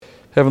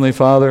Heavenly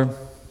Father,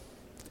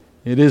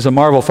 it is a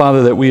marvel,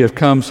 Father, that we have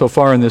come so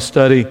far in this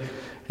study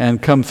and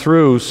come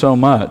through so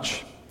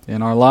much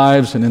in our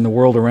lives and in the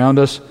world around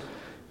us.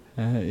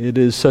 It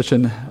is such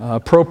an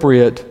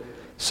appropriate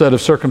set of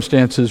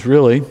circumstances,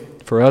 really,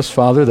 for us,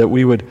 Father, that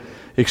we would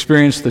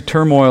experience the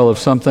turmoil of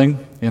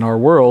something in our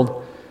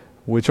world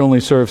which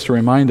only serves to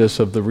remind us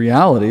of the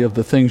reality of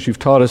the things you've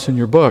taught us in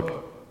your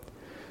book.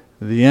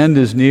 The end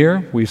is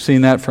near. We've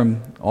seen that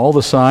from all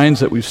the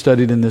signs that we've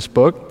studied in this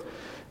book.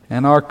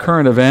 And our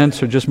current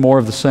events are just more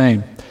of the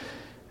same.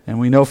 And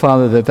we know,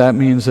 Father, that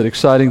means that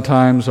exciting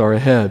times are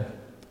ahead.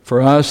 For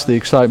us, the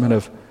excitement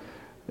of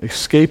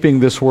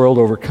escaping this world,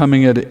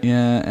 overcoming it,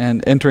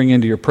 and entering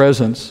into your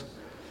presence.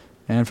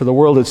 And for the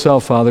world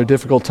itself, Father,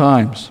 difficult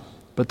times,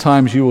 but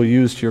times you will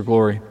use to your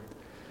glory.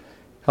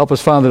 Help us,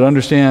 Father, to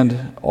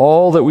understand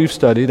all that we've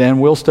studied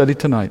and will study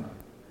tonight,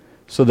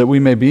 so that we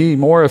may be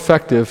more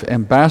effective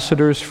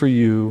ambassadors for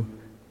you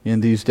in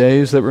these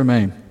days that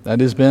remain. That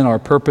has been our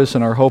purpose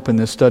and our hope in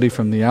this study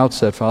from the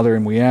outset, Father,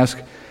 and we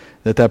ask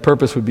that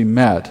purpose would be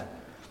met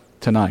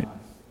tonight.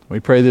 We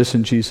pray this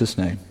in Jesus'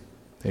 name.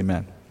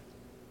 Amen.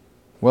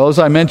 Well, as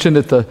I mentioned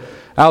at the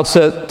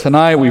outset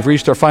tonight, we've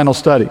reached our final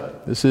study.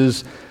 This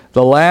is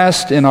the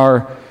last in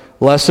our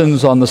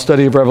lessons on the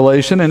study of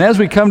Revelation, and as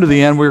we come to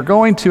the end, we're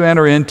going to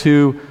enter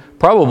into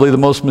probably the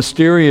most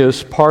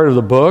mysterious part of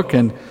the book,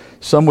 and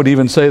some would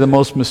even say the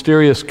most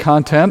mysterious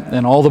content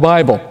in all the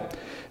Bible.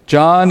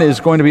 John is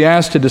going to be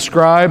asked to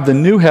describe the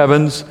new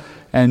heavens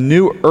and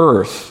new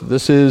earth.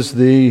 This is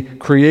the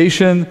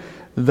creation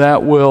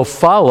that will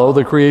follow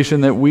the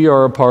creation that we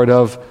are a part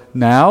of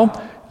now.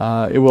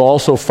 It will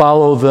also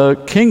follow the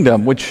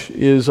kingdom, which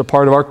is a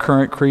part of our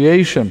current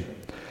creation.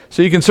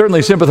 So you can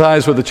certainly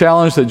sympathize with the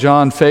challenge that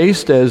John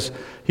faced as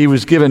he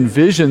was given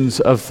visions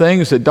of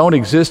things that don't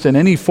exist in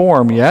any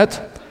form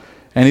yet.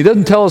 And he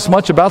doesn't tell us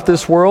much about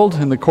this world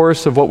in the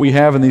course of what we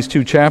have in these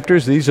two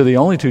chapters. These are the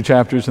only two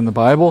chapters in the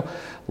Bible,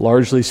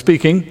 largely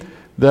speaking,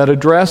 that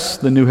address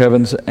the new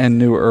heavens and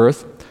new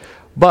earth.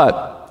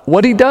 But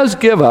what he does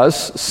give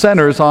us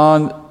centers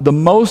on the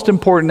most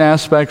important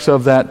aspects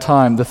of that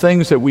time, the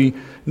things that we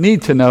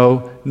need to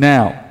know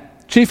now.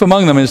 Chief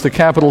among them is the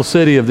capital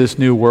city of this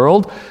new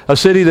world, a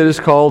city that is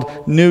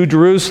called New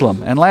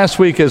Jerusalem. And last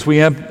week, as we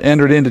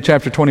entered into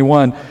chapter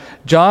 21,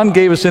 John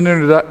gave us an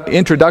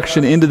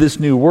introduction into this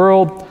new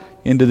world,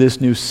 into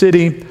this new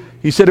city.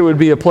 He said it would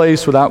be a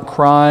place without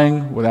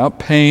crying, without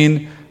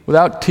pain,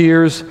 without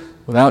tears,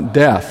 without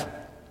death.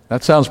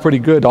 That sounds pretty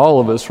good to all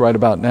of us right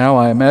about now,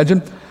 I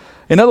imagine.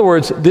 In other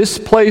words, this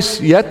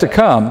place yet to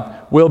come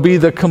will be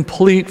the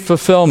complete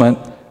fulfillment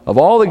of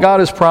all that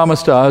God has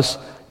promised us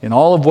in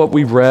all of what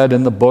we've read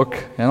in the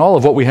book and all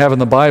of what we have in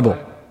the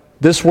Bible.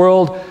 This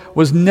world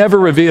was never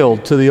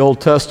revealed to the Old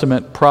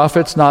Testament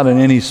prophets, not in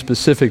any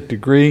specific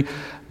degree.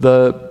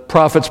 The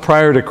prophets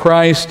prior to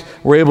Christ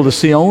were able to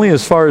see only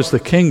as far as the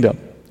kingdom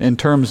in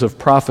terms of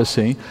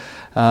prophecy.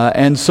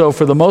 And so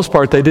for the most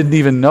part, they didn't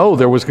even know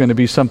there was going to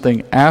be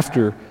something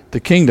after the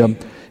kingdom.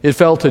 It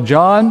fell to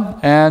John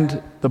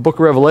and the book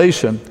of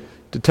Revelation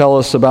to tell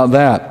us about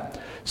that.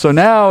 So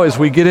now, as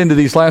we get into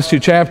these last two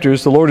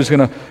chapters, the Lord is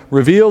going to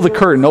reveal the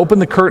curtain, open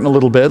the curtain a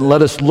little bit, and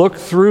let us look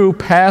through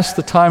past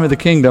the time of the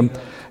kingdom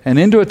and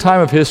into a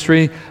time of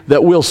history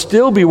that we'll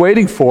still be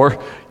waiting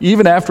for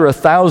even after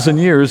 1,000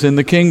 years in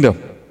the kingdom.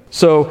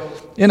 So,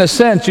 in a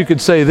sense, you could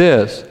say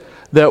this,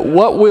 that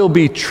what will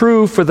be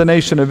true for the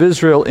nation of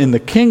Israel in the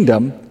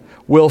kingdom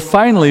will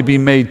finally be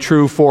made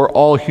true for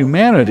all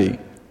humanity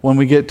when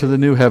we get to the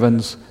new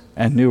heavens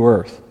and new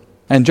earth.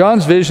 And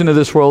John's vision of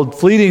this world,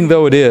 fleeting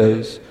though it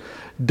is,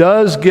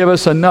 does give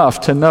us enough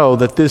to know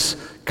that this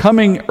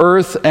coming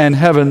earth and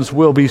heavens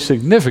will be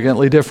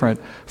significantly different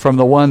from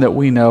the one that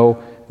we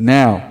know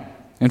now.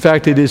 In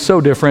fact, it is so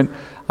different,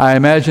 I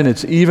imagine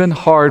it's even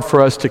hard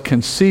for us to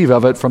conceive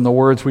of it from the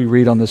words we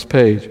read on this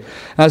page.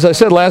 As I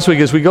said last week,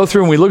 as we go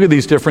through and we look at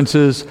these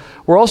differences,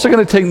 we're also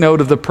going to take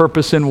note of the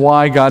purpose and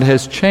why God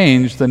has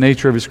changed the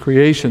nature of His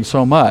creation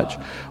so much.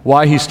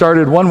 Why He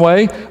started one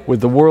way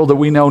with the world that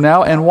we know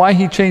now, and why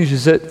He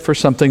changes it for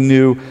something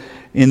new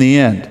in the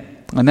end.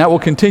 And that will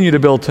continue to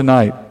build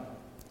tonight.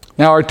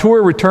 Now our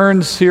tour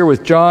returns here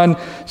with John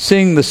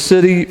seeing the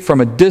city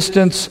from a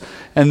distance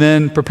and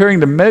then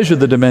preparing to measure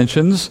the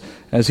dimensions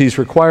as he's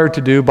required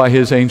to do by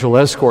his angel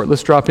escort.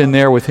 Let's drop in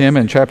there with him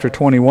in chapter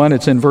 21.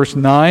 It's in verse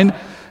 9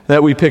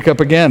 that we pick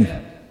up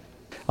again.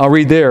 I'll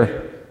read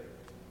there.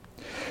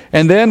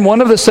 And then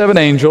one of the seven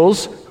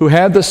angels who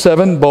had the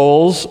seven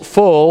bowls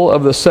full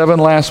of the seven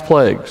last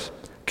plagues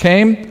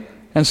came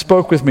and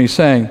spoke with me,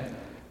 saying,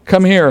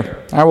 "Come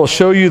here, I will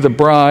show you the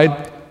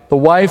bride, the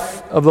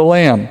wife of the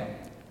Lamb."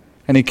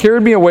 And he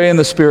carried me away in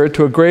the Spirit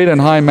to a great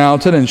and high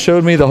mountain and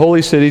showed me the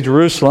holy city,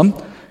 Jerusalem,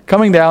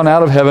 coming down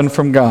out of heaven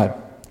from God,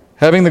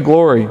 having the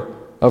glory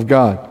of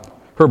God.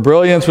 Her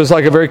brilliance was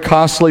like a very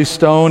costly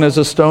stone, as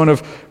a stone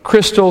of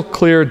crystal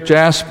clear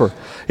jasper.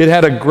 It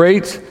had a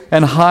great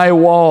and high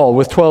wall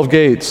with 12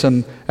 gates,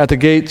 and at the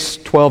gates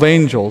 12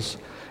 angels.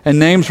 And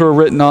names were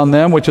written on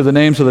them, which are the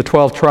names of the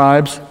 12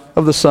 tribes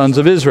of the sons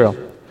of Israel.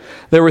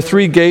 There were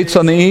 3 gates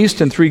on the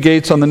east, and 3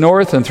 gates on the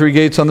north, and 3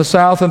 gates on the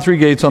south, and 3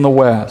 gates on the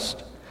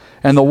west.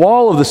 And the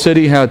wall of the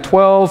city had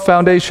 12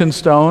 foundation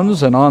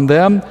stones, and on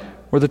them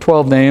were the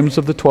 12 names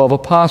of the 12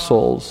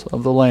 apostles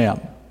of the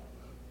Lamb.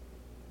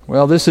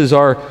 Well, this is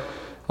our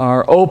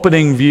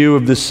opening view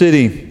of the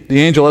city. The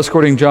angel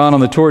escorting John on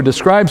the tour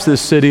describes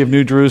this city of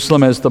New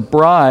Jerusalem as the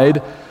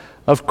bride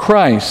of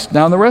Christ.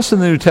 Now, in the rest of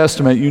the New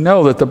Testament, you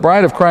know that the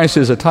bride of Christ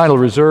is a title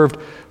reserved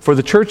for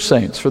the church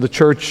saints, for the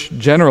church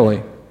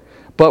generally.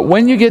 But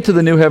when you get to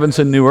the new heavens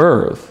and new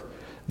earth,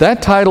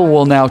 that title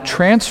will now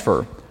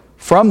transfer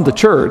from the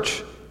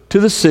church to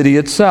the city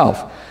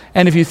itself.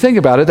 And if you think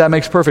about it, that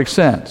makes perfect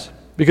sense.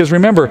 Because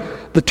remember,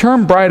 the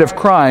term bride of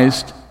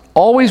Christ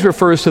always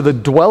refers to the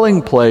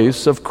dwelling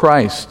place of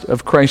Christ,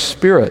 of Christ's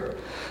Spirit.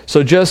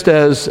 So just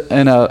as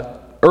in an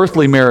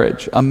earthly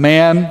marriage, a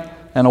man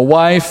and a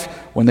wife,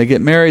 when they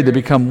get married, they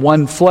become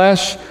one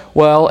flesh.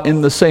 Well,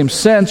 in the same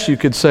sense, you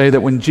could say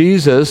that when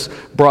Jesus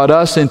brought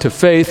us into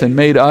faith and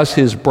made us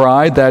his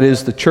bride, that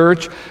is the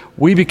church,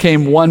 we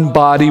became one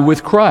body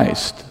with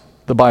Christ,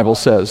 the Bible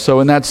says. So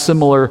in that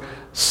similar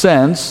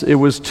sense, it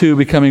was two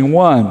becoming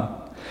one.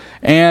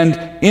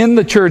 And in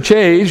the church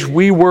age,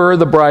 we were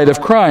the bride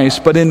of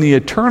Christ, but in the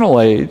eternal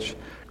age,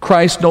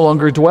 Christ no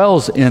longer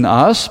dwells in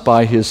us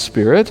by his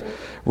Spirit.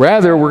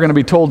 Rather, we're going to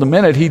be told in a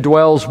minute, he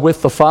dwells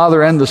with the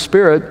Father and the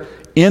Spirit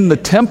in the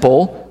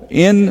temple,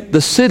 in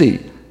the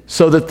city,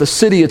 so that the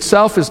city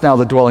itself is now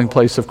the dwelling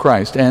place of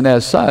Christ. And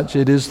as such,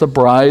 it is the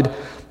bride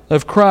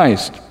of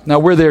Christ. Now,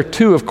 we're there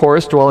too, of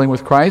course, dwelling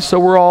with Christ, so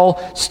we're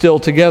all still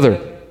together.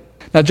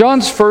 Now,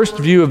 John's first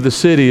view of the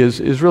city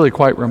is really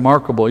quite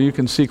remarkable. You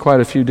can see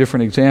quite a few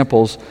different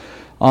examples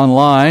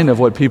online of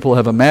what people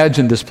have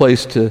imagined this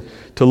place to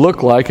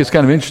look like. It's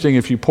kind of interesting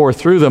if you pore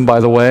through them, by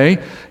the way.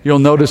 You'll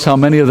notice how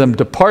many of them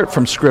depart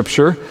from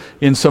Scripture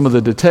in some of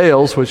the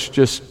details, which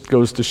just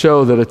goes to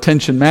show that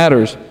attention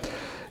matters.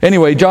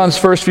 Anyway, John's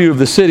first view of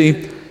the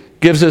city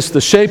gives us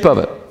the shape of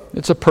it.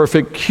 It's a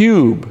perfect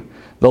cube.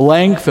 The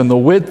length and the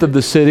width of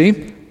the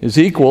city is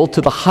equal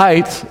to the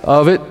height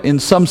of it in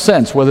some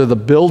sense, whether the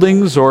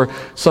buildings or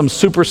some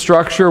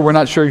superstructure. We're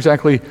not sure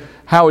exactly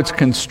how it's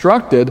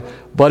constructed,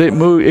 but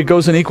it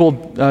goes in equal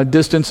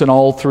distance in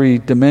all 3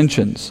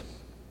 dimensions.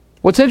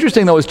 What's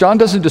interesting, though, is John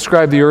doesn't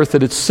describe the earth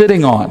that it's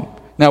sitting on.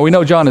 Now, we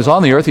know John is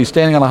on the earth. He's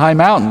standing on a high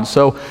mountain,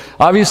 so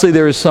obviously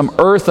there is some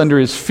earth under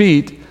his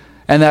feet,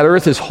 and that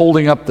earth is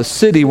holding up the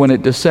city when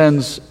it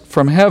descends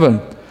from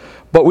heaven.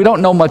 But we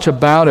don't know much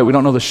about it. We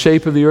don't know the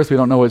shape of the earth. We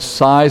don't know its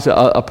size,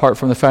 apart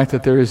from the fact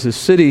that there is this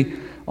city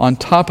on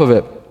top of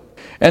it.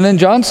 And then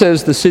John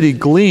says the city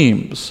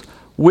gleams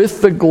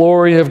with the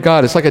glory of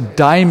God. It's like a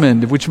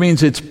diamond, which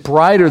means it's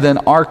brighter than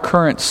our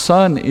current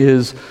sun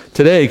is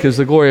today, because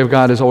the glory of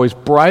God is always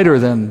brighter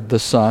than the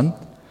sun.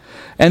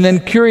 And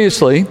then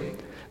curiously,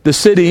 the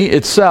city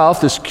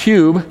itself, this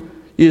cube,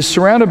 is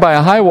surrounded by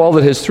a high wall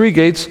that has 3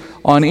 gates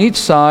on each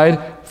side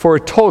for a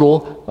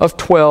total of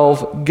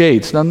 12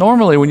 gates. Now,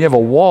 normally when you have a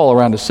wall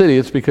around a city,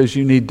 it's because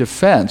you need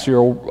defense.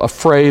 You're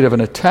afraid of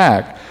an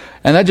attack.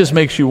 And that just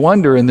makes you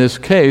wonder, in this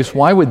case,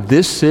 why would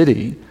this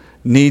city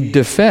need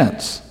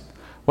defense?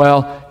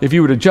 Well, if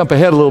you were to jump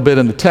ahead a little bit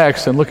in the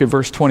text and look at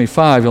verse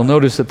 25, you'll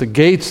notice that the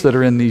gates that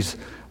are in these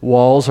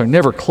walls are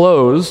never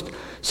closed.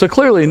 So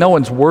clearly no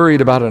one's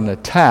worried about an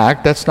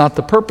attack. That's not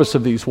the purpose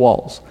of these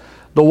walls.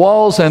 The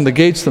walls and the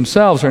gates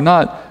themselves are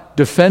not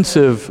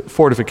defensive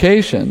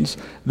fortifications.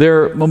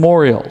 They're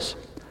memorials.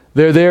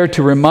 They're there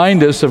to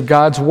remind us of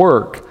God's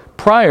work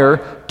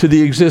prior to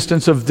the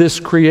existence of this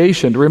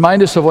creation, to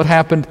remind us of what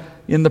happened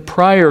in the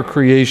prior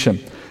creation.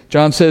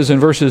 John says in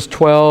verses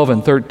 12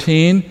 and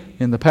 13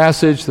 in the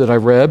passage that I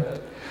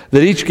read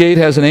that each gate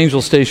has an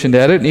angel stationed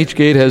at it, and each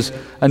gate has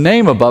a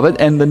name above it,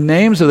 and the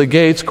names of the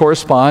gates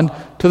correspond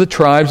to the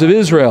tribes of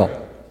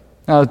Israel.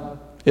 Now,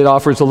 it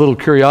offers a little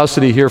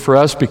curiosity here for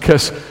us,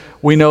 because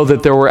we know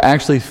that there were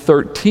actually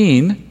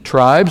 13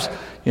 tribes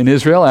in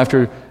Israel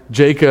after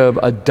Jacob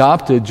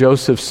adopted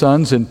Joseph's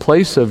sons in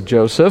place of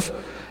Joseph,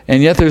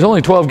 and yet there's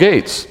only 12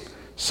 gates.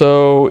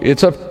 So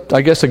it's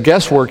a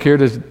guesswork here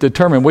to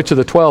determine which of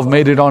the 12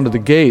 made it onto the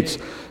gates.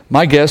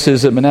 My guess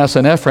is that Manasseh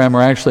and Ephraim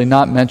are actually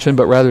not mentioned,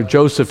 but rather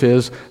Joseph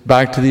is,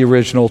 back to the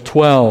original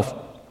 12.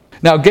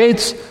 Now,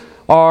 gates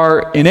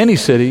are, in any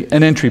city,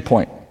 an entry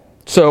point.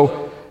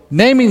 So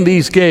naming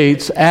these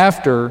gates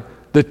after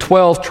the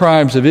 12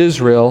 tribes of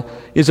Israel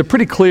is a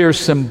pretty clear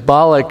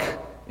symbolic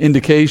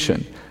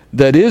indication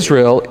that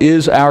Israel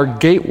is our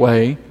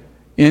gateway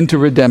into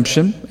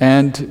redemption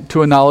and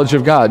to a knowledge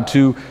of God,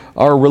 to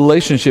our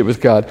relationship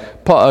with God.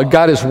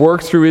 God has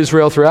worked through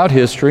Israel throughout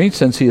history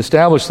since he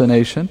established the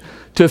nation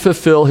to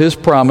fulfill his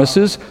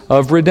promises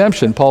of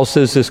redemption. Paul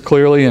says this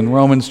clearly in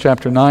Romans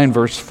chapter 9,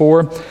 verse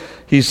 4.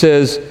 He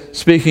says,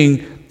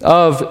 speaking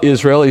of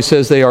Israel, he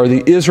says, they are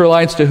the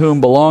Israelites to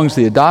whom belongs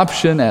the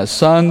adoption as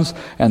sons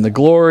and the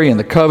glory and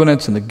the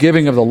covenants and the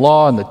giving of the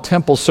law and the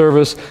temple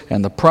service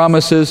and the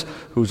promises,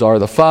 whose are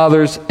the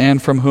fathers,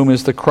 and from whom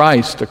is the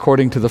Christ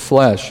according to the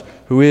flesh,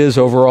 who is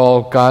over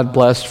all God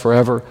blessed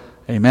forever.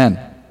 Amen.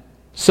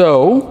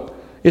 So,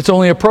 it's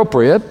only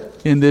appropriate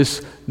in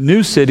this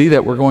new city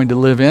that we're going to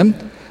live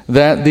in,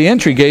 that the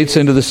entry gates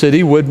into the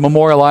city would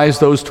memorialize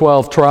those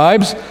 12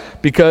 tribes,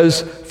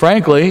 because,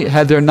 frankly,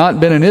 had there not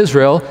been an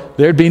Israel,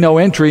 there'd be no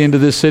entry into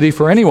this city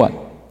for anyone.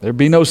 There'd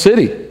be no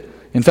city.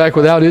 In fact,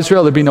 without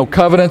Israel, there'd be no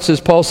covenants,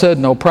 as Paul said,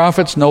 no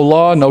prophets, no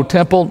law, no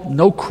temple,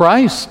 no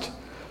Christ.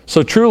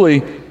 So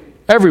truly,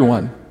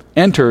 everyone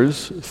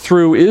enters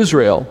through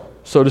Israel,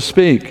 so to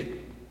speak.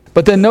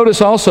 But then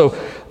notice also,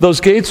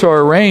 those gates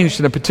are arranged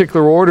in a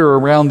particular order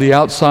around the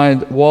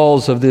outside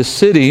walls of this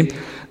city.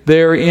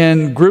 They're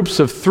in groups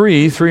of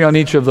three on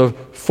each of the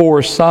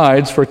four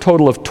sides, for a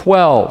total of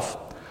 12.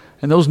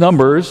 And those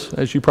numbers,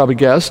 as you probably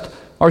guessed,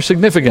 are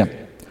significant.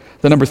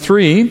 The number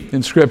 3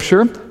 in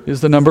Scripture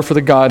is the number for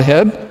the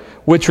Godhead,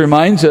 which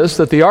reminds us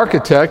that the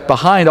architect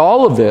behind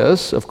all of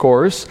this, of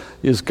course,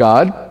 is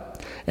God.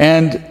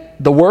 And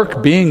the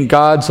work being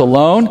God's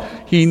alone,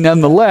 he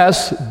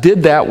nonetheless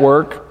did that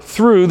work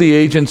through the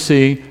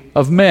agency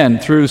of men,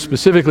 through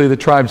specifically the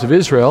tribes of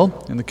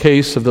Israel, in the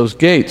case of those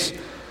gates.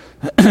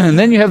 And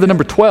then you have the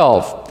number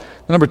 12.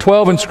 The number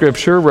 12 in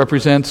Scripture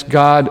represents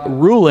God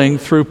ruling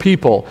through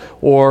people,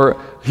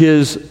 or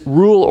his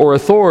rule or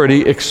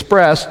authority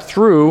expressed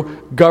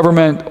through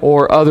government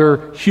or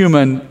other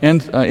human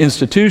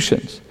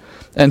institutions.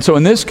 And so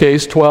in this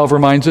case, 12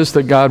 reminds us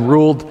that God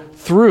ruled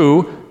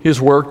through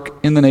his work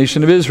in the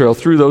nation of Israel,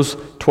 through those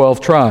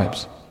 12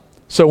 tribes.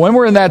 So when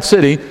we're in that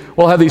city,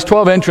 we'll have these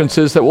 12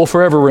 entrances that will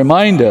forever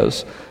remind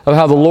us of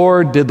how the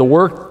Lord did the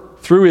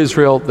work through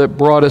Israel that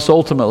brought us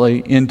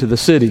ultimately into the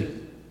city.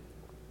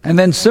 And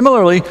then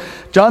similarly,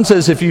 John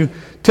says if you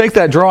take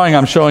that drawing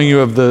I'm showing you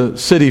of the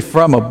city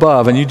from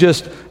above and you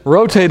just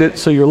rotate it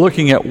so you're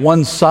looking at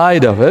one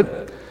side of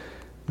it,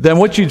 then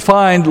what you'd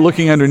find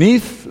looking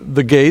underneath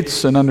the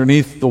gates and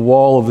underneath the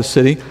wall of the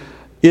city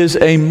is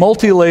a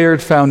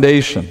multi-layered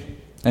foundation.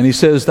 And he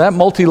says that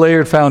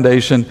multi-layered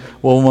foundation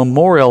will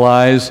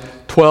memorialize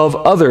 12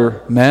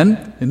 other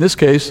men, in this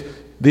case,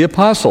 the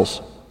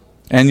apostles.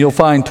 And you'll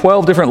find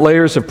 12 different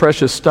layers of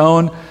precious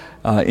stone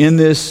in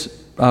this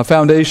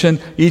foundation,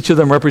 each of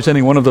them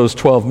representing one of those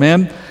 12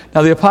 men.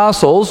 Now, the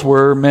apostles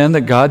were men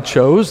that God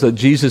chose, that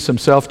Jesus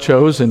himself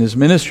chose in his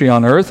ministry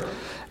on earth,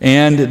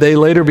 and they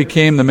later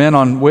became the men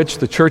on which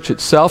the church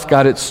itself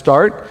got its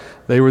start.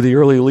 They were the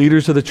early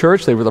leaders of the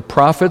church. They were the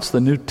prophets, the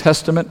New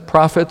Testament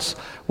prophets,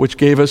 which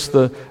gave us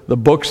the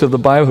books of the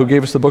Bible, who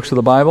gave us the books of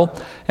the Bible.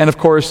 And of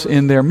course,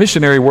 in their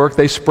missionary work,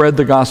 they spread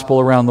the gospel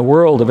around the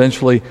world,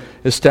 eventually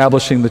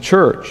establishing the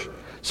church.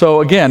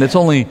 So again, it's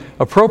only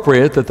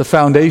appropriate that the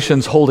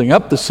foundations holding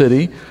up the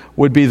city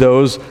would be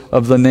those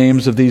of the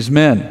names of these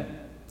men.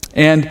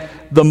 And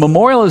the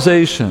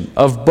memorialization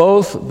of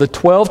both the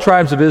 12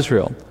 tribes of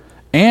Israel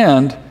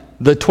and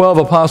the 12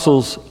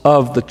 apostles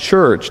of the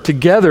church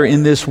together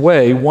in this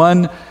way,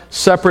 one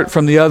separate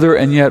from the other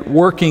and yet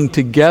working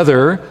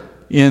together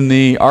in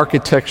the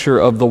architecture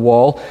of the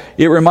wall,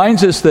 it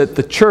reminds us that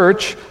the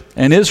church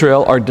and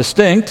Israel are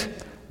distinct.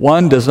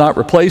 One does not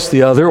replace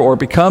the other or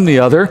become the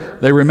other.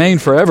 They remain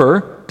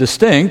forever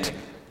distinct,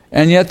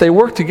 and yet they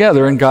work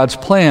together in God's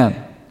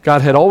plan.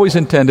 God had always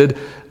intended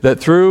that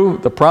through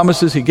the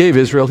promises he gave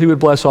Israel, he would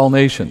bless all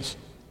nations.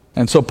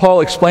 And so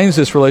Paul explains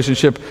this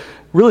relationship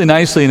really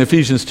nicely in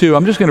Ephesians 2.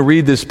 I'm just going to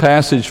read this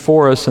passage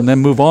for us and then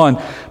move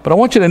on. But I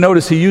want you to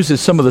notice he uses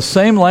some of the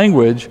same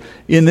language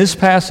in this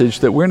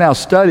passage that we're now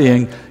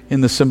studying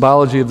in the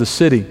symbology of the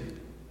city.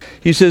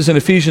 He says in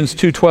Ephesians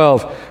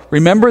 2:12,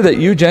 "Remember that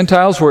you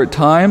Gentiles were at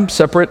times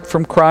separate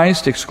from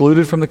Christ,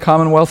 excluded from the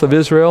commonwealth of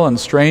Israel, and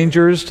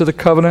strangers to the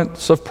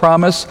covenants of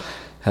promise,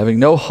 having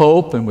no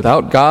hope and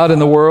without God in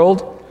the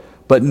world.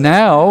 But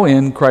now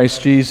in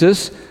Christ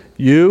Jesus,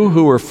 you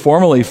who were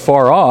formerly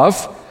far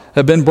off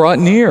have been brought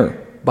near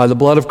by the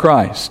blood of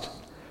Christ.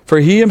 For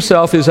he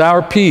himself is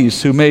our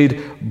peace, who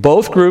made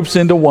both groups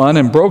into one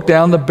and broke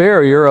down the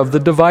barrier of the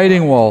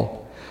dividing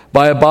wall,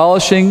 by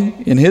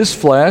abolishing in his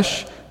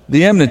flesh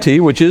the enmity,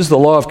 which is the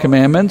law of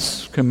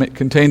commandments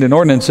contained in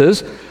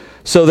ordinances,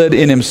 so that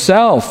in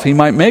himself he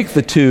might make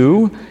the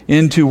two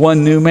into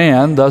one new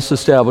man, thus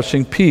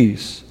establishing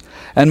peace,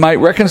 and might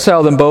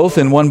reconcile them both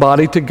in one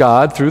body to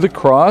God through the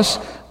cross,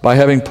 by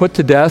having put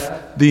to death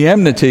the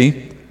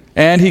enmity.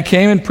 And he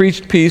came and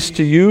preached peace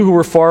to you who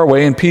were far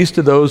away, and peace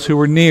to those who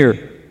were near.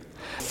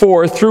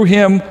 For through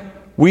him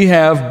we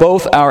have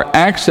both our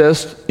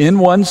access in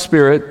one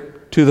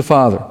Spirit to the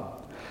Father.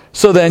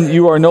 So then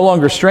you are no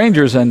longer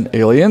strangers and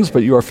aliens,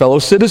 but you are fellow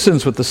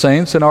citizens with the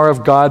saints and are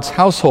of God's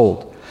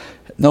household."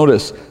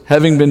 Notice,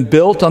 having been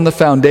built on the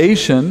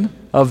foundation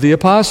of the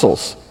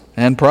apostles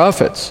and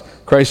prophets,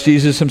 Christ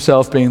Jesus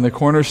himself being the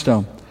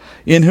cornerstone,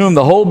 in whom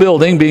the whole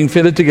building being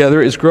fitted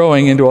together is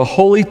growing into a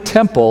holy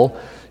temple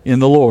in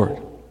the Lord.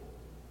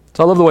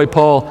 So I love the way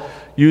Paul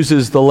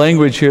uses the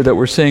language here that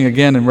we're seeing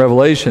again in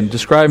Revelation,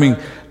 describing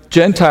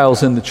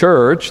Gentiles in the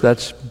church.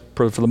 That's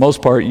for the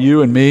most part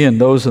you and me and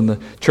those in the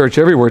church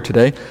everywhere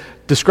today,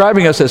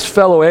 describing us as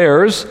fellow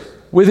heirs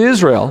with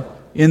Israel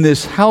in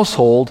this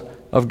household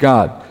of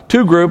God.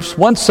 Two groups,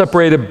 one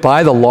separated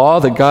by the law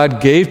that God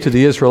gave to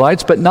the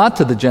Israelites, but not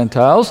to the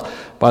Gentiles.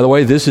 By the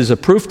way, this is a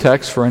proof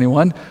text for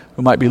anyone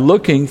who might be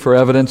looking for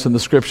evidence in the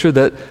Scripture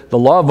that the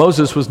law of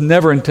Moses was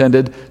never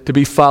intended to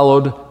be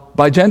followed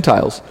by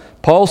Gentiles.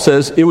 Paul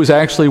says it was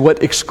actually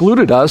what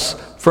excluded us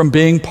from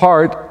being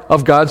part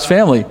of God's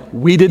family.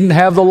 We didn't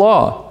have the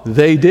law.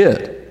 They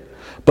did.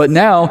 But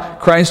now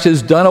Christ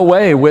has done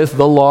away with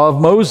the law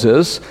of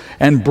Moses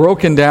and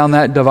broken down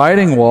that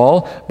dividing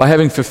wall. By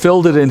having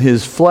fulfilled it in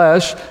his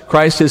flesh,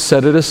 Christ has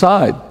set it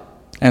aside.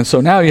 And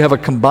so now you have a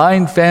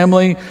combined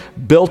family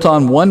built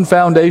on one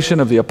foundation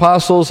of the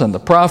apostles and the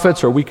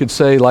prophets, or we could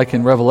say, like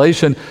in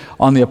Revelation,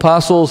 on the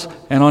apostles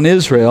and on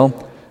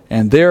Israel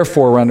and their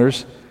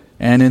forerunners,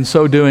 and in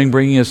so doing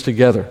bringing us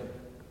together.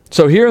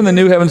 So here in the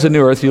new heavens and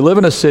new earth, you live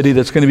in a city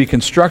that's going to be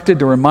constructed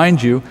to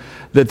remind you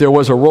that there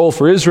was a role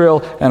for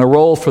Israel and a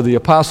role for the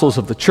apostles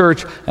of the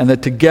church, and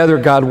that together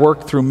God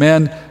worked through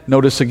men,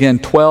 notice again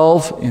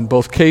 12 in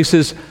both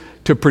cases,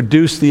 to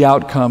produce the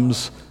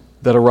outcomes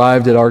that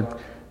arrived at our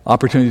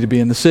opportunity to be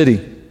in the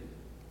city.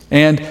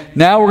 And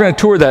now we're going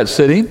to tour that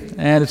city,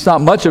 and it's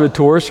not much of a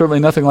tour, certainly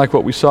nothing like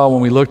what we saw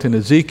when we looked in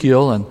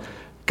Ezekiel and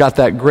got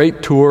that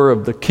great tour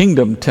of the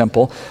kingdom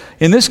temple.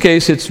 In this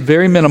case, it's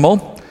very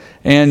minimal.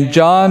 And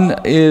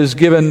John is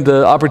given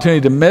the opportunity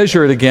to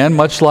measure it again,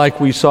 much like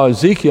we saw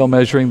Ezekiel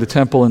measuring the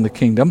temple in the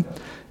kingdom.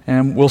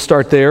 And we'll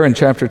start there in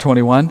chapter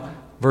 21,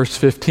 verse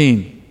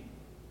 15.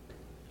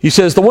 He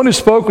says, "The one who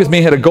spoke with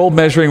me had a gold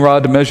measuring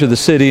rod to measure the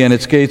city and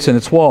its gates and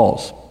its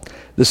walls.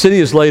 The city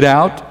is laid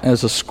out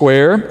as a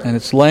square, and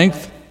its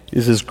length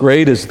is as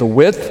great as the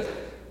width.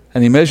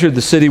 And he measured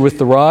the city with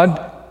the rod,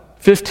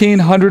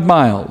 1,500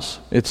 miles.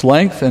 Its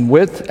length and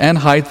width and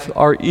height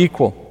are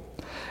equal.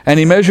 And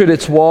he measured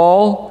its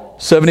wall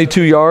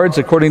 72 yards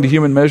according to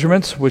human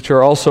measurements, which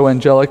are also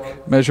angelic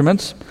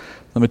measurements.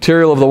 The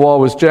material of the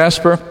wall was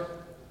jasper,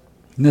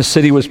 and this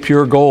city was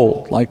pure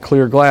gold, like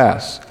clear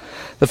glass.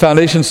 The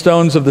foundation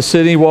stones of the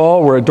city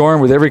wall were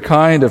adorned with every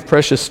kind of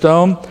precious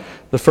stone.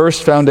 The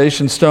first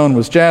foundation stone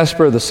was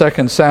jasper, the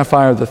second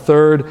sapphire, the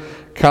third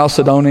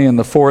chalcedony, and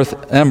the fourth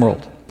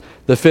emerald.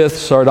 The fifth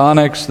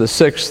sardonyx, the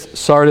sixth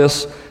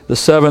sardis, the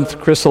seventh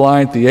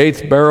chrysolite, the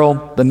eighth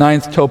beryl, the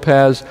ninth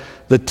topaz,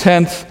 the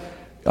 10th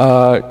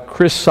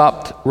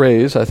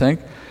chrysoprase, I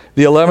think,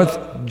 the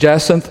 11th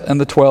jacinth,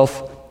 and the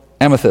 12th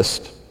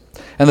amethyst.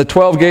 And the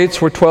 12 gates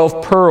were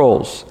 12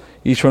 pearls.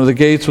 Each one of the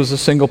gates was a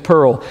single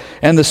pearl.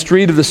 And the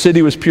street of the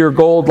city was pure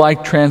gold,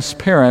 like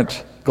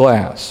transparent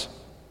glass."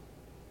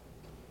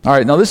 All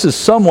right, now this is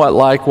somewhat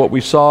like what we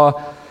saw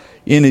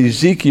in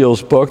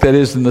Ezekiel's book, that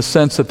is, in the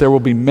sense that there will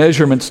be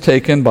measurements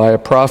taken by a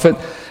prophet.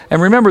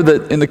 And remember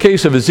that in the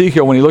case of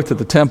Ezekiel, when he looked at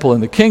the temple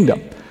in the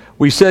kingdom,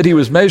 we said he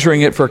was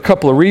measuring it for a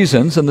couple of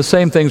reasons, and the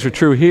same things are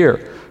true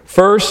here.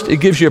 First, it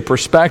gives you a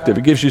perspective.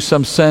 It gives you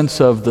some sense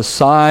of the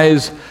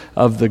size,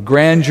 of the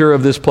grandeur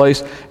of this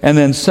place. And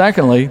then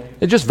secondly,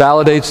 it just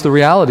validates the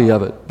reality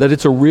of it, that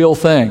it's a real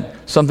thing,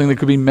 something that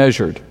could be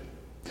measured.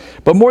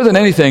 But more than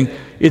anything,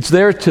 it's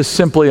there to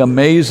simply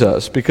amaze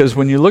us, because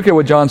when you look at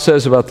what John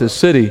says about this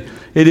city,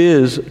 it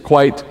is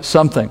quite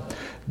something.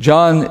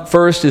 John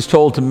first is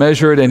told to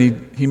measure it,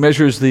 and he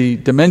measures the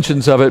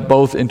dimensions of it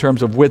both in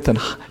terms of width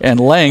and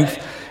length,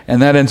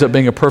 and that ends up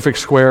being a perfect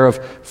square of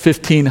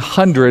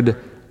 1,500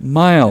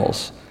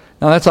 miles.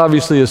 Now that's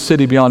obviously a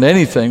city beyond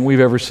anything we've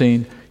ever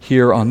seen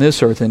here on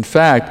this earth. In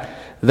fact,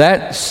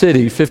 that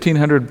city,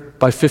 1,500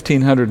 by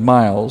 1,500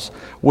 miles,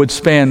 would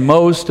span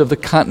most of the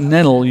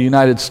continental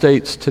United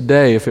States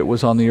today if it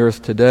was on the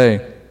earth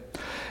today.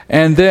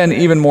 And then,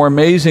 even more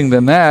amazing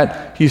than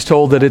that, he's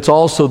told that it's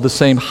also the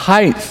same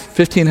height,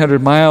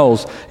 1,500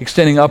 miles,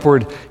 extending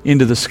upward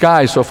into the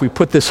sky. So if we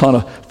put this on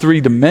a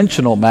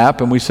three-dimensional map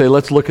and we say,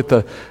 let's look at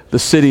the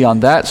city on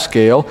that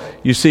scale,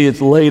 you see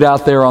it's laid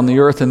out there on the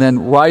earth, and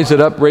then raise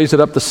it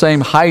up the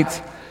same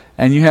height,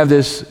 and you have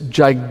this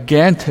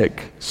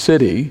gigantic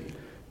city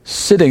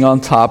sitting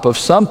on top of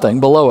something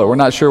below it. We're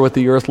not sure what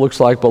the earth looks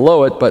like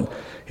below it, but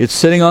it's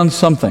sitting on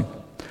something.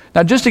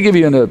 Now, just to give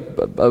you an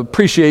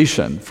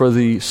appreciation for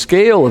the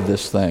scale of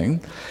this thing,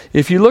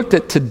 if you looked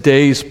at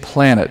today's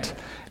planet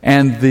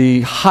and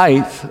the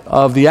height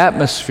of the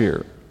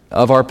atmosphere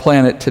of our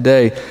planet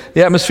today,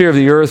 the atmosphere of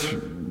the earth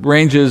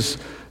ranges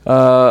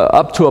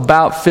up to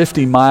about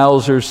 50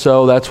 miles or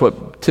so. That's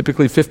what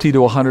typically 50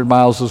 to 100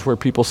 miles is where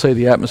people say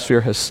the atmosphere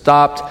has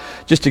stopped.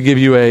 Just to give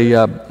you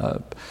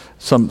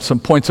some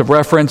points of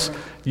reference,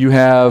 you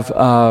have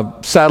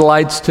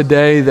satellites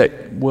today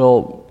that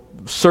will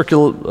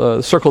circle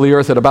the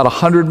earth at about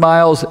 100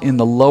 miles in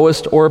the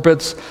lowest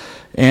orbits,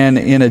 and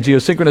in a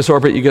geosynchronous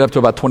orbit you get up to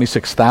about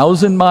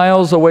 26,000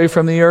 miles away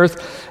from the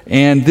earth.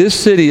 And this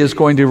city is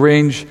going to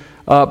range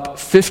up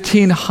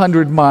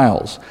 1,500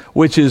 miles,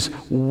 which is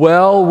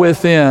well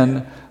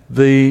within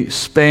the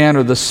span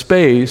or the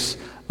space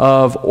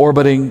of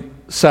orbiting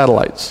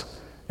satellites.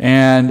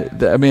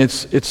 And I mean,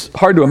 it's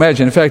hard to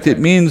imagine. In fact, it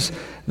means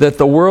that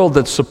the world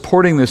that's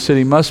supporting this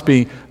city must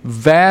be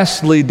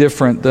vastly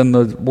different than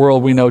the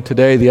world we know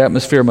today. The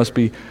atmosphere must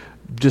be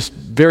just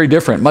very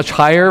different, much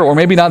higher, or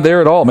maybe not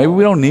there at all. Maybe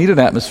we don't need an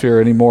atmosphere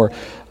anymore.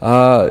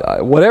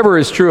 Whatever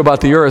is true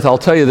about the earth, I'll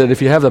tell you that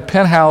if you have the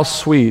penthouse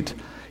suite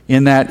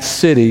in that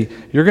city,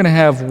 you're going to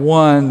have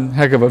one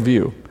heck of a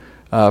view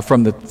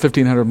from the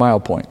 1,500-mile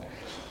point.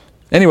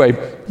 Anyway,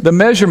 the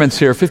measurements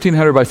here,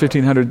 1,500 by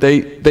 1,500,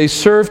 they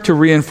serve to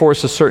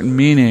reinforce a certain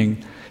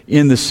meaning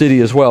in the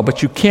city as well,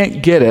 but you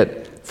can't get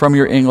it from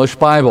your English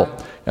Bible.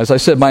 As I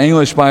said, my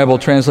English Bible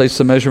translates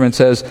the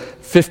measurements as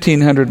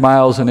 1,500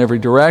 miles in every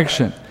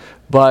direction.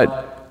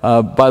 But,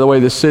 by the way,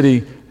 the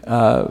city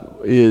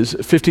is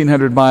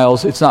 1,500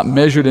 miles. It's not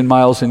measured in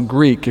miles in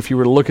Greek. If you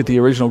were to look at the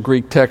original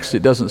Greek text,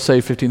 it doesn't say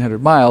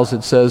 1,500 miles.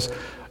 It says,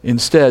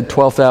 instead,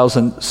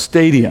 12,000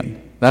 stadion.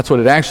 That's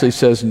what it actually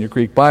says in your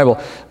Greek Bible.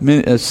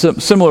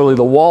 Similarly,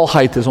 the wall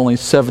height is only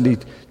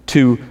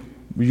 72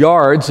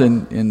 yards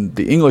in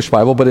the English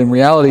Bible, but in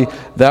reality,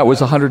 that was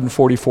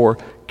 144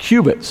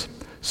 cubits.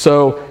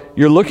 So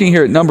you're looking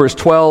here at numbers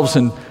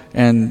 12s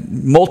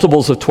and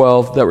multiples of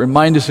 12 that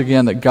remind us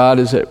again that God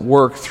is at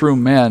work through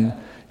men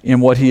in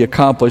what he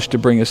accomplished to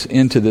bring us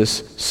into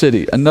this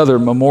city. Another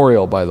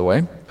memorial, by the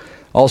way.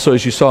 Also,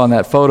 as you saw in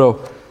that photo,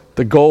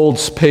 the gold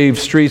paved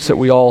streets that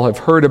we all have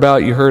heard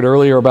about. You heard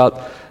earlier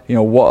about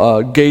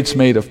gates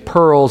made of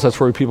pearls. That's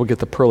where people get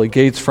the pearly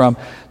gates from.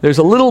 There's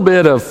a little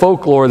bit of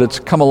folklore that's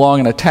come along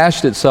and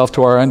attached itself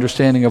to our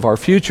understanding of our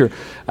future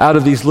out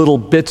of these little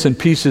bits and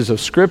pieces of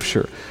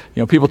Scripture.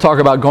 People talk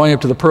about going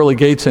up to the pearly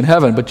gates in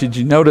heaven, but did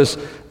you notice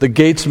the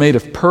gates made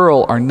of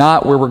pearl are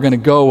not where we're going to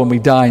go when we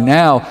die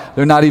now?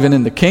 They're not even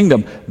in the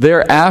kingdom.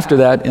 They're after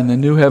that in the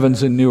new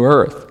heavens and new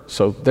earth.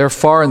 So they're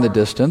far in the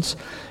distance.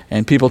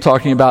 And people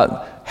talking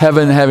about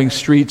heaven having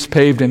streets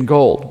paved in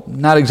gold.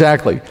 Not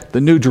exactly.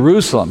 The New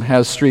Jerusalem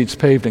has streets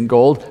paved in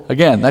gold.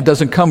 Again, that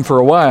doesn't come for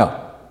a while.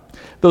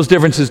 Those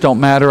differences don't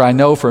matter, I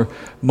know, for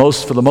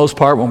the most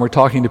part when we're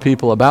talking to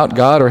people about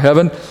God or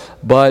heaven,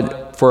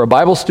 but for a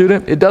Bible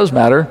student, it does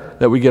matter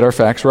that we get our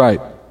facts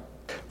right.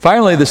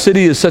 Finally, the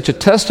city is such a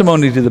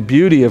testimony to the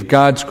beauty of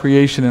God's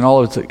creation and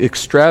all of its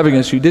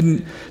extravagance. You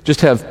didn't just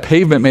have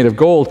pavement made of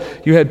gold.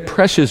 You had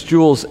precious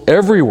jewels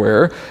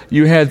everywhere.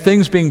 You had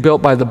things being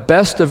built by the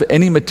best of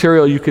any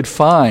material you could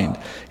find.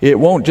 It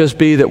won't just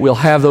be that we'll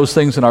have those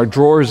things in our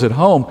drawers at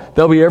home.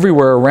 They'll be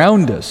everywhere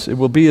around us. It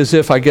will be as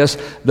if, I guess,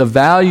 the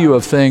value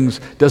of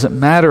things doesn't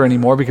matter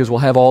anymore because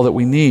we'll have all that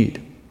we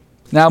need.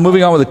 Now,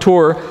 moving on with the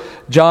tour,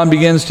 John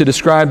begins to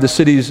describe the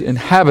city's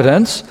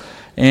inhabitants.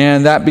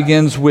 And that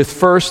begins with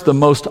first the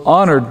most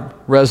honored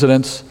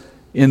residents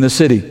in the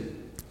city.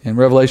 In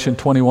Revelation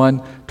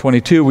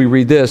 21:22, we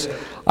read this: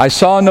 I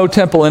saw no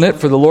temple in it,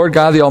 for the Lord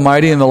God the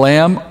Almighty and the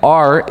Lamb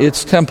are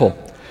its temple.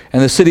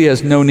 And the city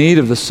has no need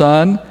of the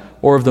sun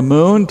or of the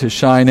moon to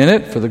shine in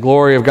it, for the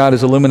glory of God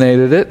has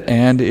illuminated it,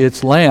 and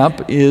its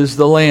lamp is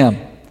the Lamb.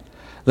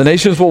 The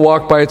nations will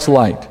walk by its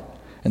light,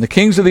 and the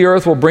kings of the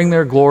earth will bring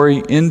their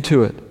glory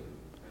into it.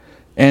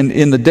 And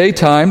in the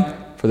daytime,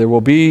 for there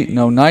will be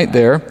no night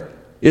there,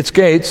 its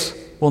gates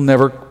will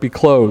never be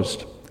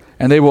closed,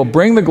 and they will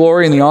bring the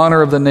glory and the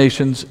honor of the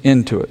nations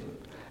into it.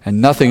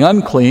 And nothing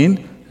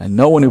unclean, and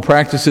no one who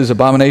practices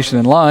abomination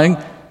and lying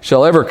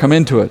shall ever come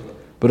into it,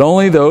 but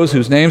only those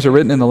whose names are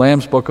written in the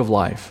Lamb's book of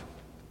life.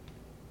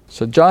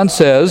 So John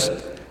says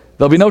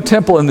there'll be no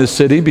temple in this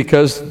city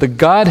because the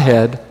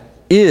Godhead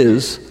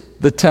is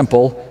the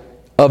temple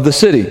of the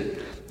city.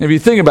 If you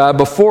think about it,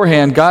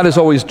 beforehand, God has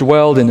always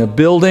dwelled in a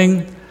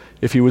building.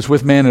 If he was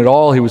with man at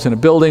all, he was in a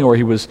building, or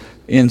he was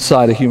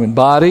inside a human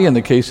body, in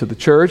the case of the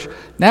church.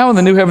 Now in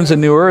the new heavens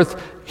and new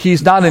earth,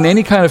 he's not in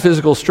any kind of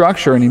physical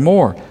structure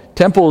anymore.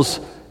 Temples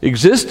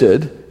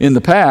existed in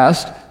the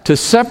past to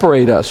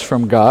separate us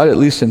from God, at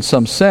least in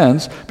some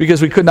sense,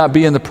 because we could not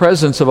be in the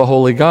presence of a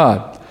holy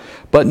God.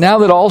 But now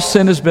that all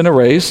sin has been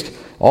erased,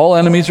 all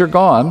enemies are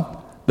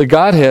gone, the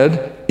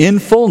Godhead, in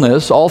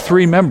fullness, all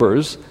three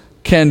members,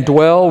 can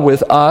dwell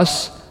with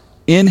us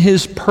in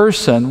his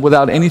person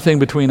without anything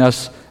between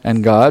us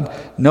and God.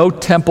 No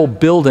temple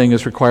building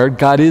is required.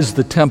 God is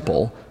the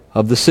temple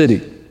of the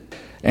city.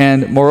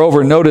 And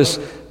moreover, notice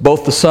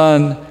both the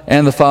Son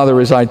and the Father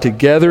reside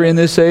together in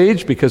this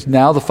age, because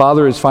now the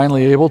Father is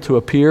finally able to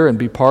appear and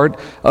be part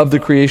of the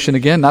creation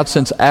again. Not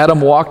since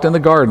Adam walked in the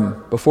garden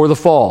before the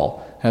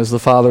fall has the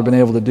Father been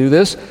able to do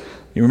this.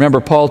 You remember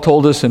Paul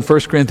told us in 1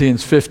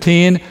 Corinthians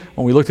 15,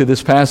 when we looked at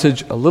this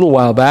passage a little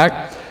while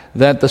back,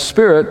 that the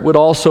Spirit would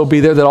also be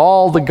there, that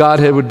all the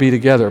Godhead would be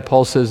together.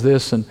 Paul says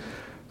this in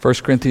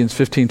 1 Corinthians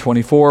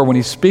 15:24, when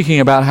he's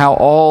speaking about how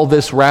all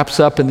this wraps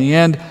up in the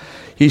end.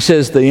 He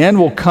says the end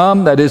will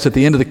come, that is at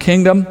the end of the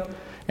kingdom.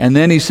 And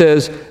then he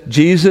says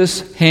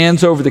Jesus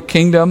hands over the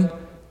kingdom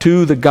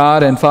to the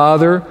God and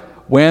Father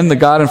when the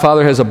God and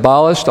Father has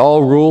abolished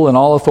all rule and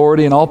all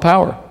authority and all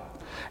power.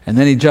 And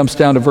then he jumps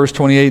down to verse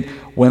 28,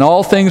 when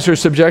all things are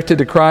subjected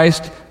to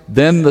Christ,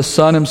 then the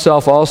Son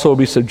himself also will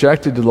be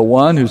subjected to the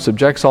one who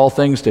subjects all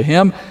things to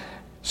him,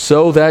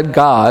 so that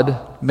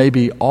God may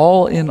be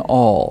all in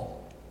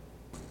all.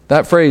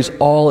 That phrase,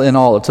 all in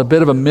all, it's a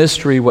bit of a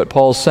mystery what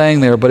Paul's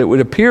saying there, but it would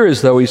appear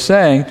as though he's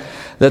saying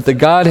that the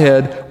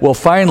Godhead will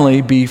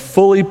finally be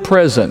fully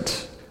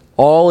present,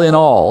 all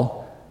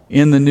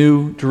in the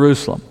New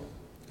Jerusalem.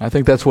 I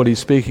think that's what he's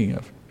speaking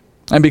of.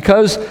 And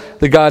because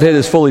the Godhead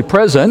is fully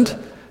present,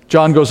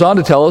 John goes on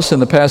to tell us in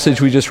the passage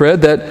we just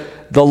read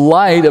that the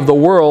light of the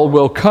world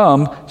will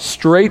come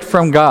straight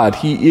from God.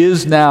 He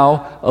is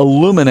now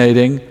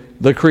illuminating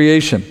the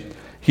creation.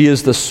 He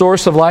is the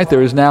source of light.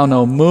 There is now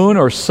no moon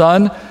or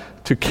sun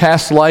to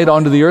cast light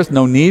onto the earth.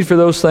 No need for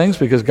those things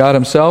because God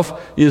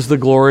himself is the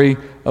glory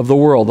of the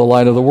world, the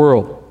light of the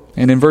world.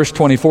 And in verse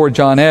 24,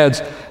 John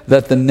adds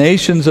that the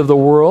nations of the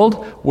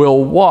world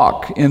will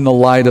walk in the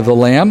light of the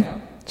Lamb.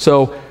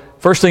 So,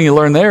 first thing you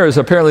learn there is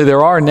apparently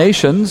there are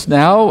nations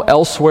now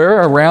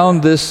elsewhere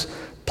around this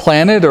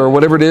planet or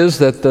whatever it is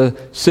that the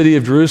city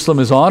of Jerusalem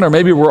is on, or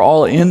maybe we're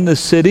all in the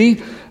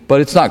city,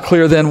 but it's not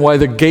clear then why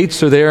the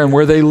gates are there and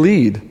where they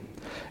lead.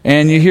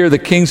 And you hear the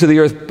kings of the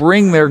earth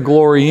bring their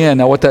glory in.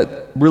 Now what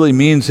that really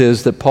means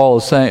is that Paul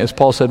is saying, as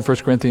Paul said in 1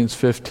 Corinthians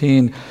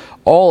 15,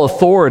 all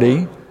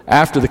authority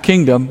after the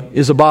kingdom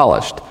is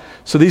abolished.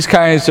 So these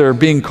guys are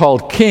being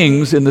called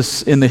kings in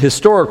the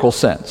historical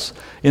sense,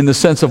 in the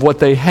sense of what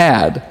they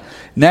had.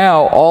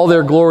 Now all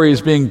their glory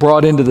is being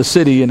brought into the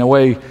city in a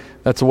way,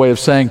 that's a way of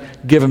saying,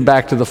 given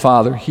back to the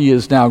Father. He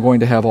is now going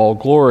to have all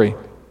glory.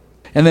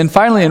 And then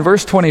finally in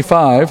verse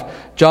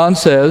 25, John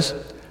says,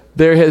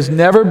 there has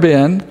never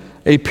been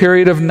a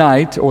period of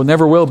night, or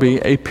never will be,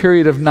 a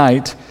period of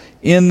night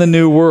in the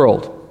new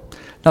world.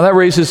 Now that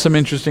raises some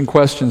interesting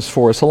questions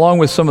for us, along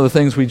with some of the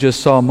things we just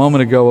saw a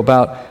moment ago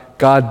about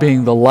God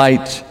being the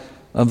light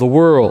of the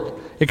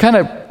world. It kind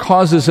of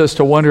causes us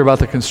to wonder about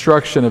the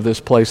construction of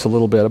this place a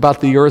little bit, about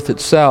the earth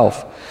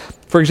itself.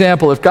 For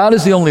example, if God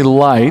is the only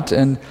light,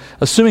 and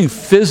assuming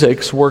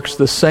physics works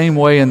the same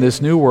way in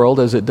this new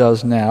world as it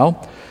does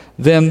now,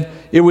 then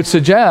it would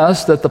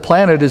suggest that the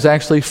planet is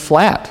actually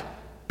flat,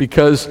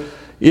 because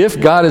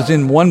if God is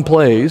in one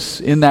place,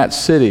 in that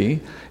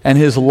city, and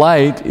his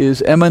light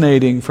is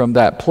emanating from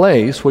that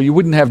place, well, you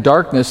wouldn't have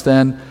darkness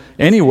then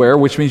anywhere,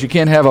 which means you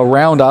can't have a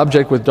round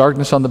object with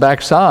darkness on the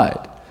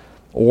backside.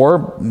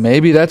 Or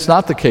maybe that's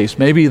not the case.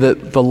 Maybe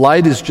the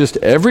light is just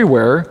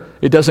everywhere.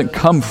 It doesn't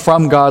come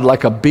from God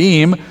like a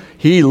beam.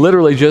 He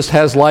literally just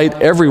has light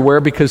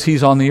everywhere because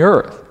he's on the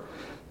earth.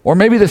 Or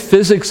maybe the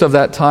physics of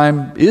that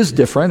time is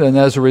different, and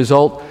as a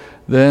result,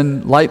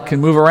 then light can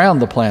move around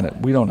the planet.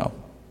 We don't know.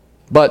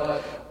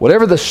 But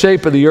whatever the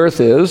shape of the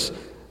earth is,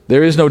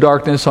 there is no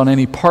darkness on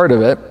any part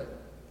of it.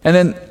 And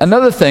then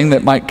another thing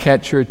that might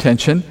catch your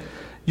attention,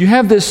 you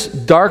have this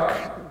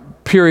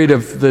dark period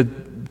of the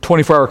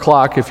 24-hour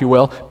clock, if you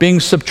will, being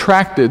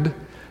subtracted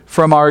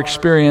from our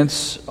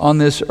experience on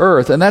this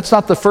earth. And that's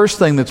not the first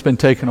thing that's been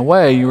taken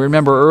away. You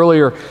remember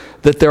earlier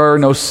that there are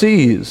no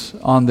seas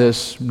on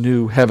this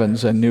new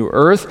heavens and new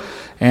earth.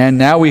 And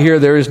now we hear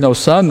there is no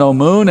sun, no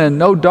moon, and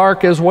no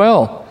dark as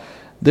well.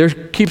 There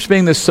keeps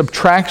being this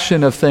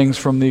subtraction of things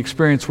from the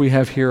experience we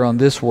have here on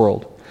this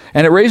world.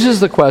 And it raises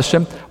the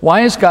question,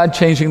 why is God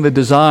changing the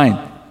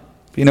design?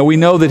 You know, we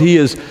know that he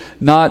is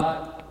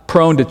not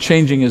prone to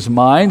changing his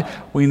mind.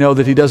 We know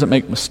that he doesn't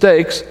make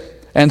mistakes.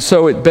 And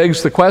so it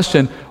begs the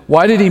question,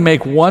 why did he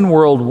make one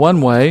world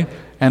one way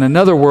and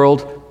another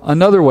world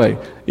another way?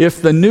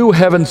 If the new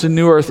heavens and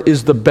new earth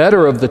is the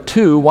better of the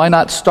two, why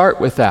not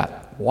start with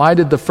that? Why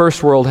did the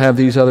first world have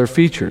these other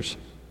features?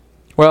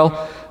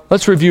 Well,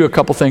 let's review a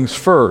couple things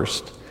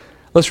first.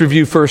 Let's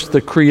review first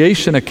the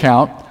creation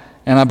account.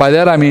 And by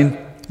that I mean,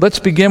 let's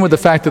begin with the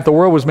fact that the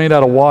world was made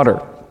out of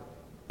water.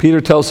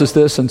 Peter tells us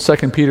this in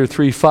 2 Peter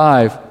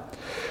 3:5.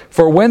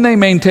 For when they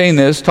maintain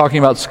this, talking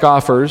about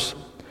scoffers,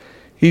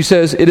 he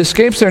says, it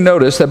escapes their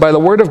notice that by the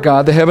word of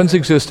God the heavens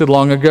existed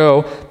long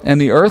ago,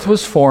 and the earth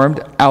was formed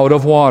out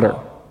of water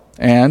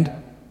and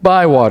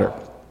by water,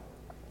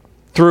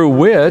 through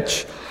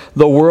which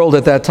the world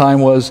at that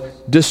time was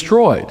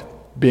destroyed,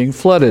 being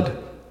flooded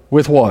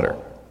with water.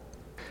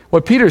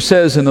 What Peter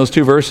says in those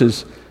two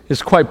verses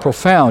is quite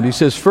profound. He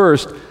says,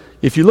 first,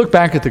 if you look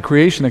back at the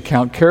creation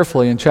account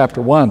carefully in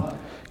chapter 1,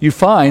 you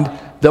find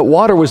that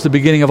water was the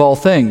beginning of all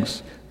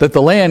things, that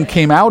the land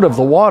came out of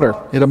the water.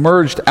 It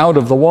emerged out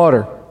of the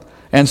water.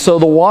 And so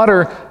the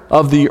water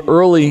of the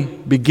early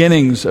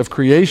beginnings of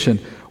creation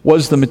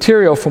was the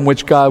material from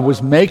which God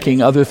was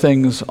making other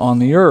things on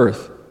the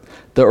earth.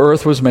 The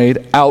earth was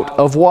made out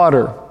of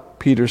water,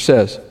 Peter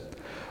says.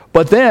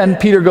 But then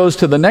Peter goes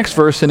to the next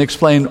verse and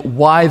explains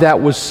why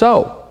that was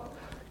so.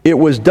 It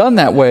was done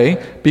that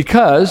way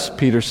because,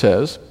 Peter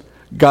says,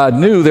 God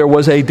knew there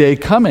was a day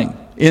coming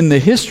in the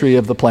history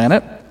of the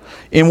planet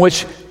in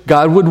which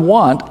God would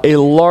want a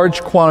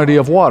large quantity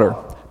of water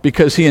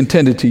because he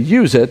intended to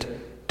use it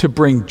to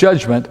bring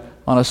judgment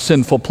on a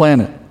sinful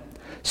planet.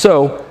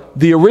 So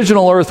the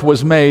original earth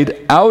was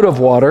made out of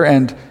water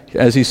and,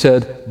 as he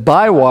said,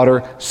 by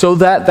water, so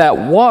that that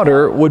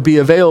water would be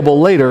available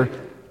later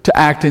to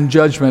act in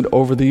judgment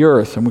over the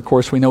earth. And of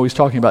course we know he's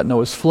talking about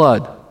Noah's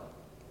flood.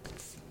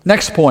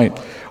 Next point.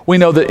 We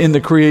know that in the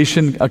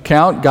creation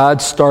account,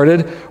 God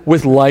started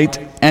with light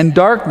and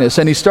darkness.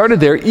 And he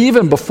started there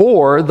even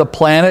before the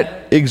planet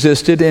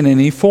existed in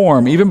any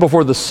form, even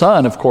before the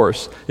sun, of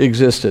course,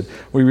 existed.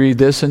 We read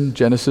this in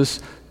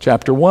Genesis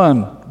chapter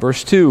 1,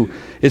 verse 2.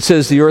 It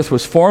says, "The earth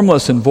was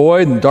formless and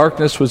void, and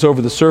darkness was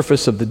over the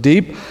surface of the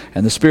deep,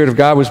 and the Spirit of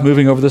God was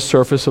moving over the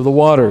surface of the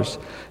waters.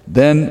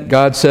 Then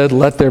God said,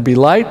 'Let there be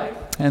light,'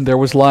 and there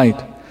was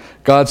light.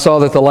 God saw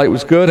that the light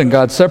was good, and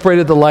God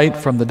separated the light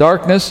from the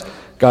darkness.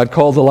 God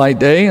called the light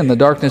day, and the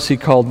darkness he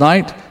called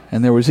night,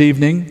 and there was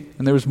evening,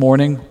 and there was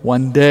morning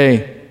one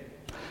day."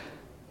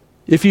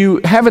 If you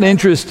have an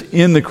interest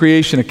in the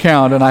creation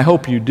account, and I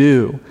hope you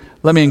do,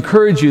 let me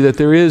encourage you that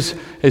there is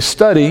a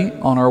study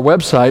on our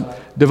website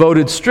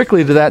devoted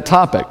strictly to that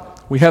topic.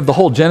 We have the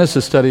whole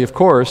Genesis study, of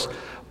course,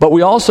 but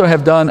we also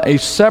have done a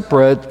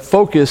separate,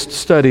 focused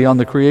study on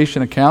the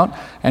creation account,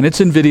 and it's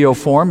in video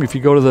form. If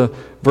you go to the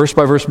Verse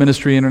by Verse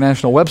Ministry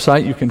International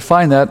website, you can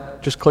find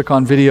that. Just click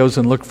on videos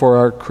and look for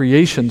our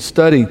creation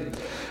study.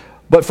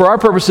 But for our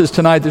purposes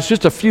tonight, there's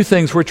just a few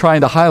things we're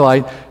trying to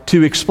highlight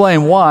to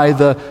explain why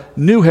the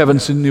new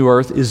heavens and new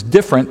earth is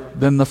different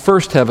than the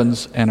first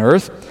heavens and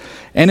earth.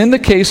 And in the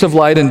case of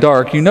light and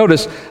dark, you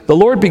notice the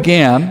Lord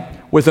began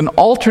with an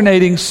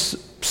alternating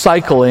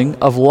cycling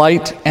of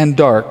light and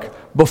dark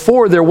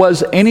before there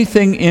was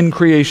anything in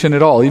creation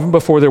at all, even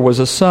before there was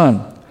a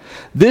sun.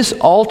 This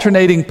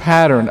alternating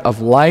pattern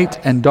of light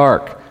and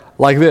dark,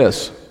 like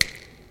this,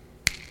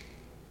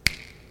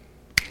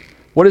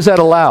 what does that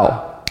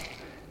allow?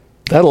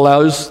 That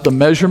allows the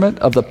measurement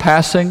of the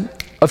passing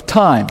of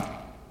time.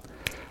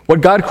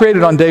 What God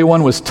created on day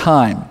one was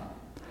time.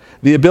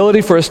 The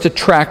ability for us to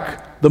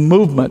track the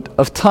movement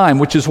of time,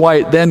 which is why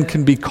it then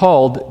can be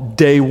called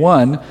day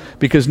one,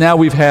 because now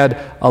we've had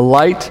a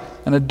light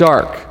and a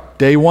dark,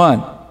 day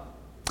one.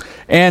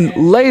 And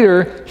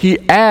later, he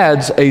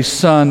adds a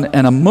sun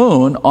and a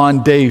moon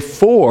on day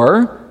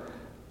 4,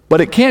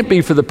 but it can't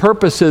be for the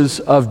purposes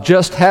of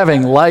just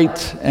having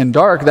light and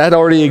dark. That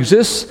already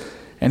exists,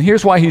 and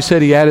here's why he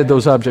said he added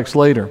those objects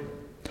later.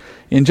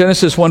 In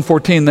Genesis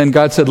 1:14, then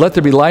God said, "Let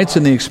there be lights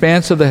in the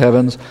expanse of the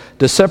heavens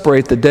to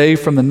separate the day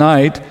from the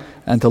night,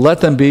 and to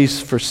let them be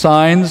for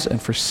signs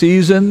and for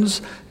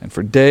seasons and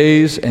for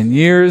days and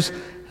years,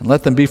 and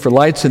let them be for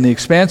lights in the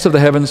expanse of the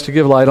heavens to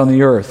give light on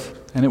the earth."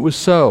 And it was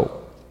so.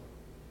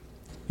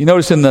 You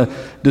notice in the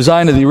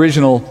design of the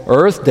original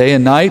earth, day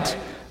and night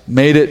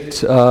made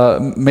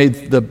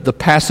the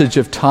passage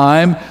of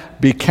time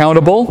be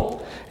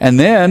countable. And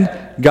then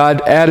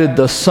God added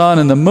the sun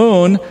and the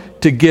moon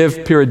to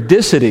give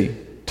periodicity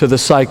to the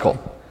cycle.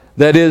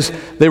 That is,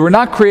 they were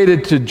not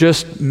created to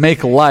just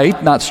make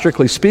light, not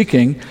strictly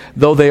speaking,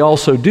 though they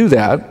also do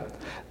that.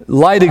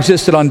 Light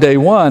existed on day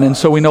one, and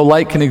so we know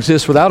light can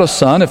exist without a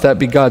sun, if that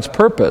be God's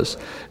purpose.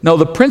 No,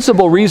 the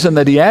principal reason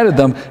that he added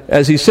them,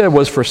 as he said,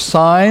 was for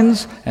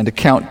signs and to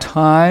count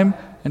time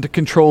and to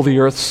control the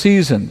earth's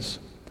seasons.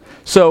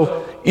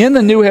 So, in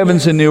the new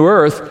heavens and new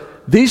earth,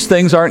 these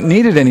things aren't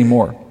needed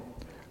anymore.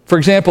 For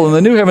example, in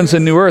the new heavens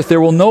and new earth,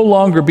 there will no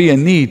longer be a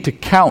need to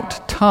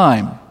count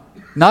time,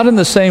 not in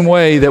the same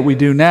way that we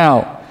do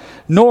now.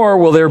 Nor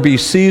will there be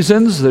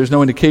seasons, there's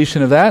no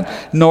indication of that,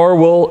 nor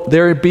will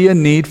there be a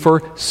need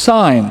for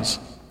signs.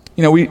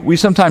 You know, we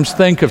sometimes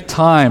think of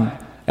time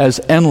as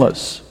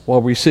endless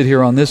while we sit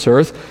here on this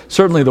earth.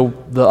 Certainly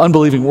the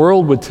unbelieving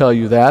world would tell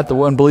you that. The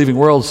unbelieving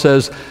world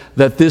says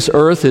that this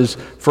earth is,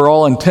 for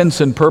all intents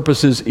and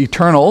purposes,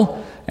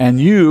 eternal, and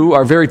you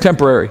are very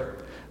temporary.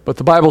 But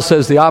the Bible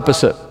says the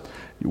opposite.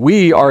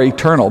 We are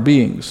eternal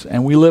beings,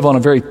 and we live on a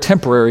very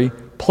temporary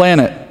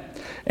planet.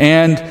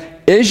 And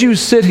as you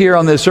sit here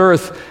on this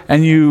earth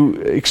and you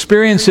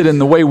experience it in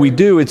the way we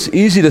do, it's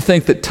easy to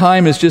think that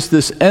time is just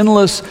this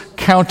endless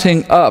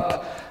counting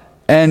up,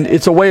 and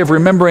it's a way of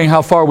remembering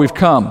how far we've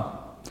come.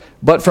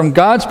 But from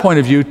God's point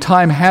of view,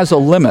 time has a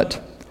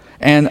limit,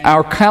 and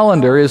our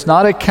calendar is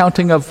not a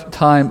counting of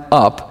time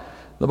up.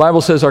 The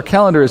Bible says our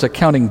calendar is a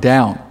counting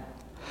down,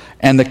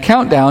 and the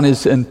countdown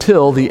is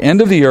until the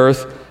end of the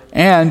earth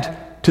and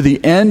to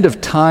the end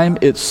of time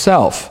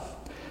itself.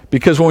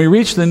 Because when we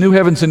reach the new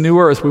heavens and new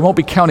earth, we won't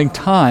be counting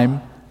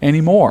time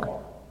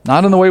anymore.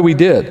 Not in the way we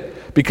did.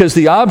 Because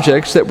the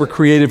objects that were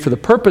created for the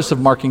purpose of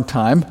marking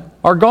time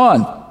are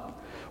gone.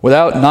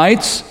 Without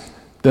nights,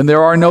 then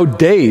there are no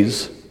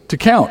days to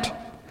count.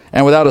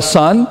 And without a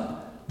sun,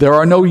 there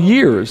are no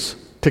years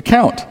to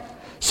count.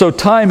 So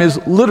time is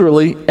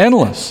literally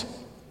endless.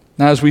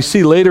 Now, as we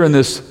see later in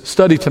this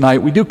study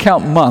tonight, we do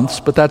count months,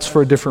 but that's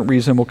for a different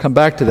reason. We'll come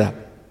back to that.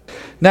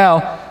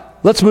 Now,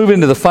 let's move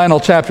into the final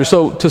chapter.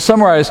 So, to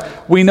summarize,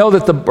 we know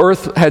that the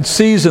earth had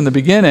seas in the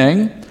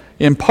beginning,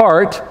 in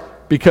part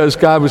because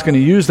God was going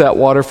to use that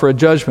water for a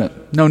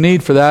judgment. No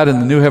need for that in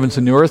the new heavens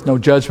and new earth, no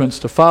judgments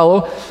to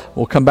follow.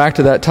 We'll come back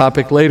to that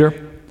topic later.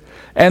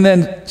 And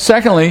then,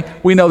 secondly,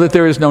 we know that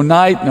there is no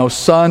night, no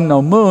sun,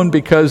 no moon,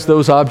 because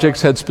those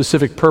objects had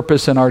specific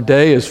purpose in our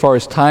day as far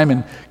as time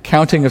and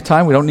counting of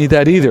time. We don't need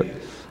that either.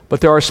 But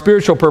there are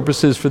spiritual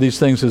purposes for these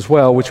things as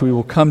well, which we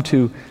will come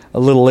to a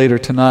little later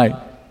tonight.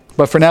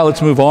 But for now,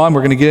 let's move on.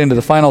 We're going to get into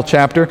the final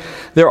chapter.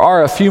 There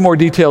are a few more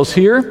details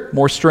here,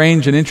 more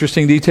strange and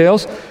interesting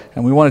details,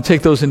 and we want to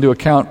take those into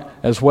account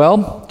as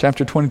well.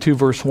 Chapter 22,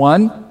 verse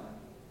 1.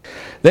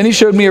 Then he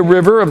showed me a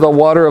river of the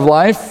water of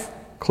life,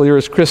 clear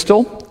as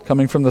crystal,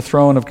 coming from the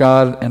throne of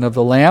God and of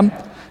the Lamb,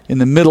 in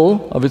the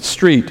middle of its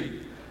street.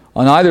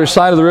 On either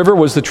side of the river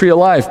was the tree of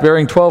life,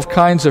 bearing 12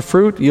 kinds of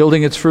fruit,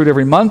 yielding its fruit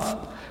every month,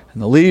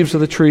 and the leaves of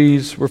the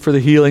trees were for the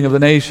healing of the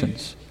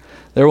nations.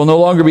 There will no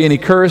longer be any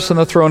curse, and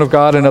the throne of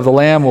God and of the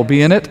Lamb will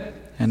be in it,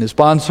 and his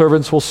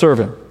bondservants will serve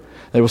him.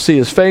 They will see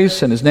his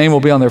face, and his name will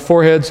be on their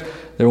foreheads.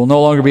 There will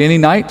no longer be any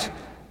night.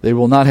 They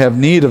will not have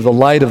need of the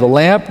light of the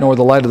lamp, nor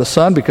the light of the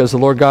sun, because the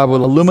Lord God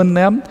will illumine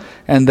them,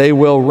 and they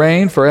will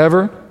reign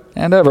forever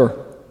and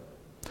ever.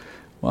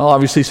 Well,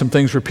 obviously some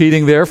things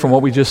repeating there from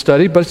what we just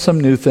studied, but some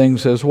new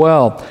things as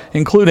well,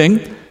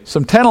 including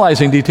some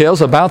tantalizing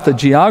details about the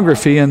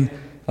geography and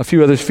a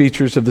few other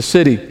features of the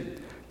city.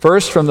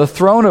 First, from the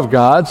throne of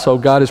God, so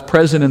God is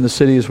present in the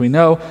city as we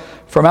know,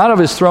 from out of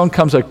his throne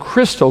comes a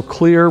crystal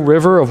clear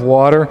river of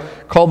water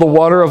called the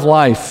water of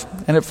life,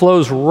 and it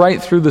flows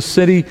right through the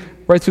city,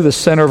 right through the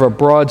center of a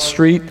broad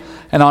street,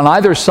 and on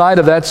either side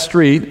of that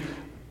street,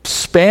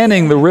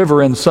 spanning the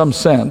river in some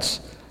sense,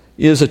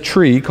 is a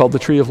tree called the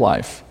tree of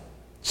life.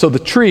 So the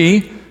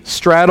tree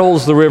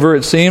straddles the river,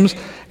 it seems,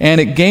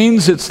 and it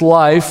gains its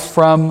life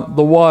from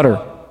the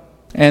water.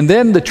 And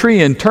then the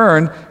tree, in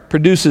turn,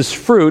 produces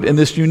fruit in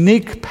this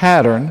unique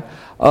pattern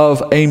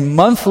of a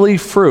monthly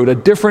fruit, a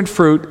different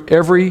fruit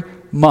every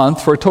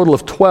month, for a total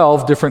of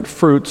 12 different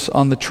fruits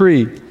on the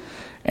tree.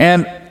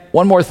 And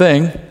one more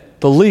thing,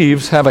 the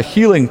leaves have a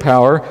healing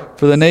power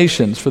for the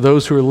nations, for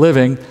those who are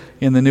living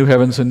in the new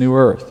heavens and new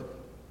earth.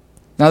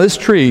 Now this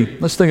tree,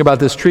 let's think about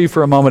this tree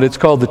for a moment. It's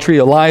called the tree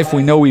of life.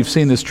 We know we've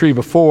seen this tree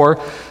before.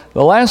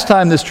 The last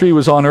time this tree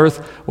was on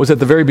earth was at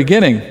the very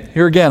beginning.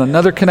 Here again,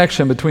 another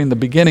connection between the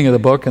beginning of the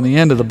book and the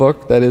end of the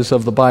book, that is,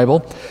 of the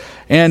Bible.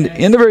 And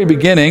in the very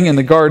beginning, in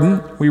the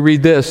garden, we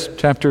read this,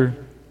 chapter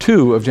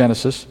 2 of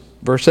Genesis,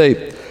 verse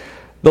 8.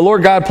 The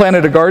Lord God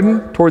planted a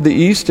garden toward the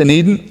east in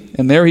Eden,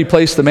 and there he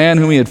placed the man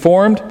whom he had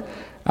formed.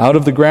 Out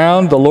of the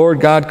ground the Lord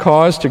God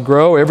caused to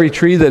grow every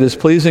tree that is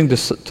pleasing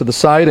to the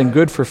sight and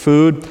good for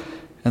food,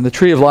 and the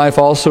tree of life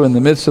also in the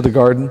midst of the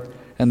garden,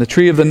 and the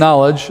tree of the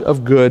knowledge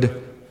of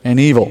good and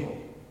evil.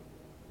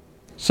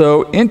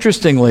 So,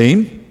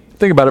 interestingly,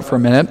 think about it for a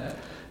minute.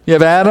 You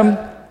have Adam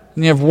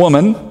and you have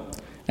woman,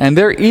 and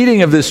they're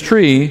eating of this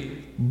tree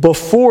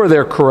before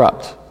they're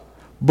corrupt,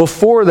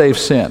 before they've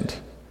sinned,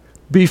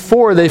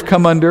 before they've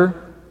come under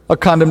a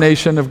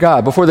condemnation of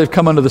God, before they've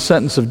come under the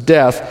sentence of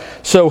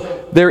death.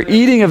 So, they're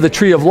eating of the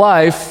tree of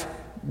life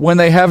when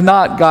they have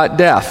not got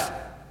death.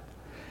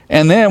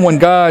 And then when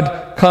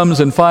God comes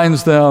and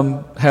finds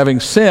them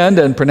having sinned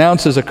and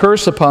pronounces a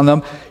curse upon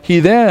them, he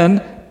then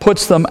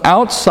puts them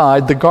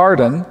outside the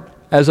garden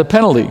as a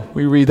penalty.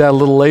 We read that a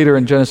little later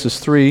in Genesis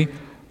 3,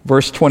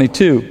 verse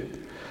 22.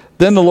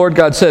 Then the Lord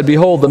God said,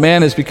 Behold, the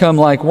man has become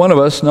like one of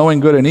us,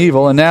 knowing good and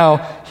evil, and now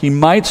he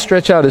might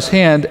stretch out his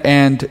hand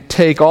and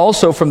take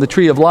also from the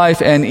tree of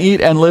life and eat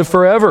and live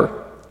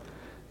forever.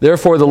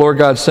 Therefore the Lord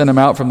God sent him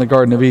out from the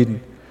Garden of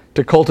Eden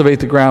to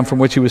cultivate the ground from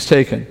which he was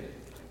taken.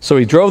 So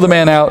he drove the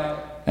man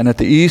out, and at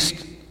the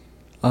east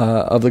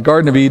of the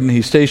Garden of Eden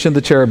he stationed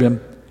the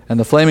cherubim and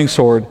the flaming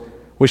sword,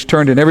 which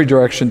turned in every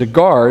direction to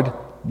guard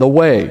the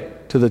way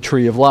to the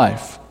tree of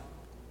life.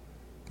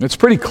 It's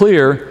pretty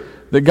clear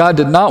that God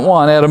did not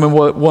want Adam and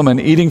woman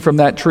eating from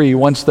that tree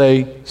once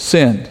they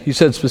sinned. He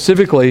said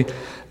specifically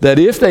that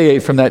if they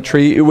ate from that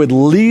tree, it would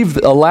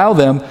allow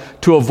them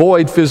to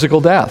avoid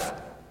physical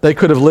death. They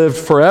could have lived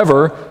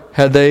forever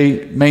had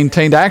they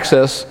maintained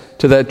access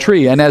to that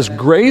tree. And as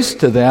grace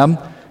to them,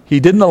 he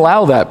didn't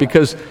allow that,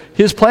 because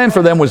his plan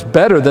for them was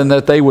better than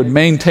that they would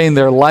maintain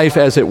their life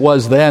as it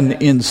was then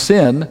in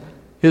sin.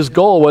 His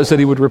goal was that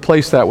he would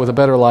replace that with a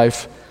better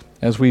life,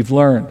 as we've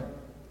learned.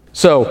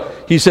 So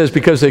he says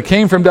because they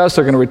came from dust,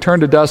 they're going to return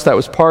to dust. That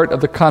was part of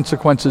the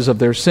consequences of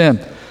their sin.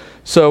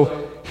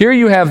 So here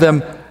you have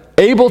them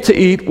able to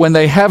eat when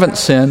they haven't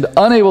sinned,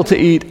 unable to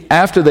eat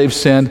after they've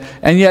sinned,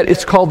 and yet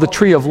it's called the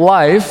tree of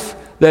life.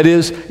 That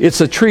is,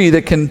 it's a tree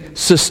that can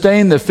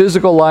sustain the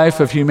physical life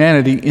of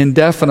humanity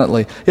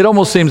indefinitely. It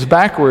almost seems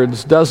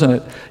backwards, doesn't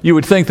it? You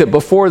would think that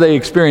before they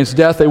experience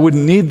death, they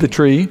wouldn't need the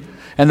tree,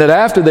 and that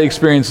after they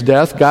experience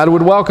death, God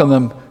would welcome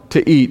them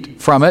to eat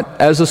from it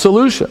as a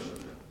solution.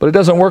 But it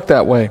doesn't work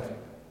that way.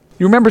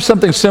 You remember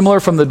something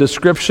similar from the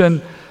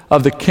description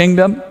of the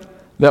kingdom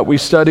that we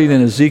studied in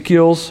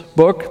Ezekiel's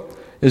book?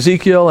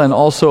 Ezekiel and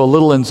also a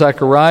little in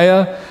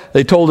Zechariah.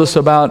 They told us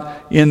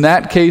about, in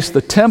that case,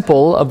 the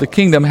temple of the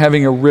kingdom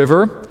having a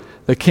river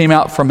that came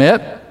out from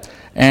it,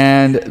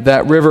 and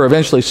that river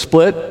eventually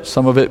split.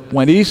 Some of it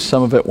went east,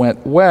 some of it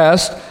went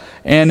west.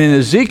 And in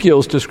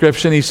Ezekiel's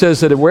description, he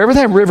says that wherever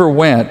that river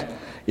went,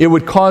 it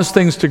would cause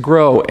things to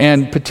grow.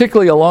 And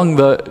particularly along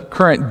the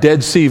current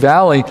Dead Sea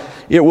Valley,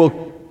 it will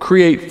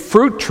create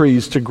fruit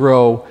trees to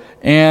grow.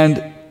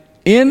 And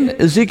in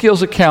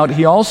Ezekiel's account,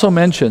 he also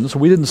mentions,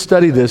 we didn't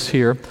study this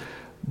here,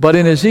 But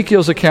in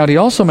Ezekiel's account, he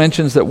also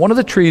mentions that one of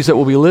the trees that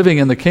will be living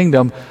in the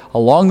kingdom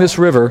along this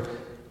river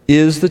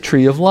is the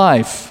tree of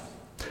life.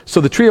 So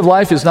the tree of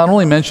life is not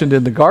only mentioned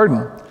in the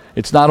garden,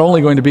 it's not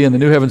only going to be in the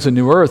new heavens and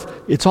new earth,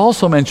 it's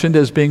also mentioned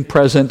as being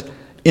present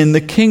in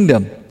the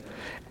kingdom.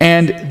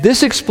 And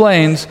this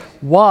explains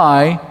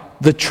why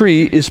the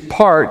tree is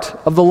part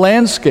of the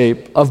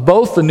landscape of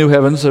both the new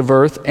heavens of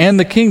earth and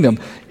the kingdom.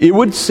 It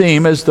would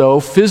seem as though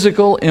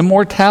physical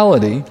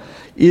immortality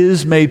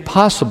is made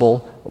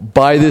possible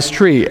by this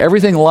tree.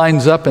 Everything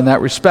lines up in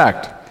that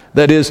respect.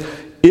 That is,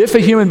 if a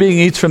human being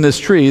eats from this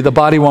tree, the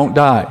body won't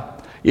die.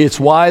 It's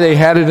why they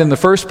had it in the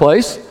first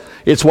place.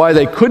 It's why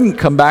they couldn't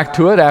come back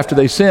to it after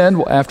they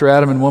sinned, after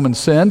Adam and woman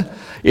sinned.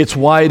 It's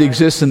why it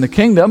exists in the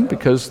kingdom,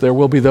 because there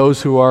will be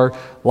those who are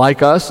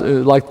like us,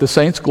 like the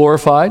saints,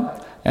 glorified,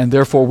 and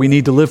therefore we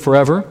need to live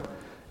forever.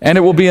 And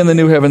it will be in the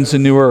new heavens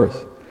and new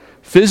earth.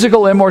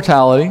 Physical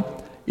immortality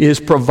is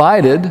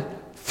provided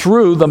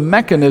through the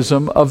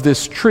mechanism of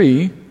this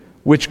tree,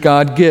 which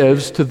God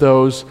gives to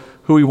those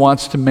who He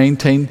wants to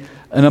maintain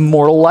an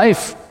immortal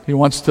life. He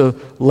wants to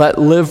let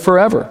live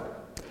forever.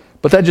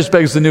 But that just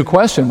begs the new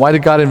question: why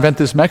did God invent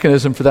this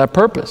mechanism for that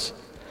purpose?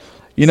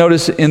 You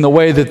notice in the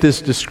way that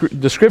this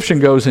description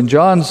goes in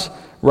John's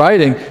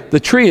writing, the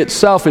tree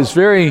itself is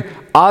very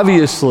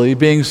obviously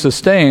being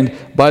sustained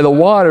by the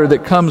water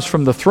that comes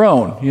from the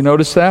throne. You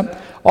notice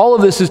that? All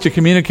of this is to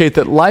communicate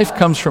that life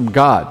comes from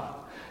God,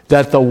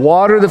 that the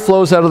water that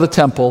flows out of the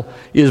temple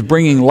is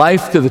bringing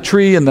life to the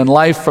tree, and then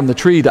life from the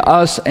tree to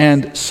us,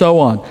 and so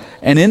on.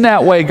 And in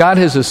that way, God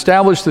has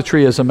established the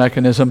tree as a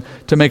mechanism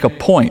to make a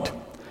point.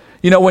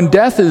 You know, when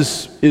death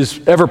is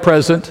ever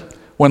present,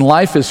 when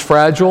life is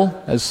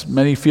fragile, as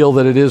many feel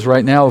that it is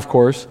right now, of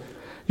course,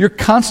 you're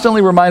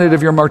constantly reminded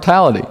of your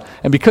mortality.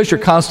 And because you're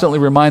constantly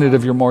reminded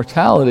of your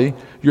mortality,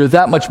 you're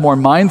that much more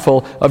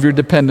mindful of your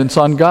dependence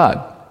on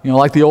God. You know,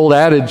 like the old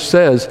adage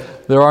says,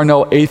 there are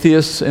no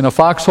atheists in a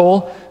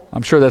foxhole.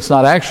 I'm sure that's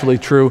not actually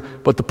true,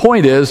 but the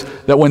point is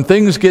that when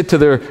things get to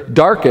their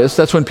darkest,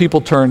 that's when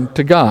people turn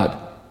to God.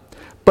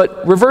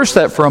 But reverse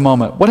that for a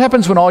moment. What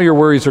happens when all your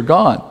worries are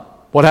gone?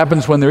 What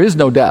happens when there is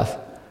no death?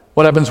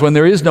 What happens when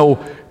there is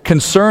no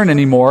concern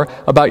anymore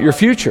about your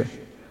future?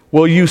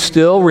 Will you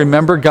still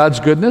remember God's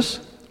goodness?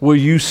 Will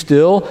you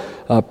still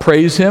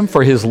praise Him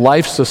for His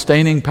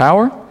life-sustaining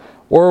power?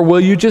 Or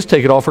will you just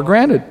take it all for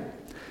granted?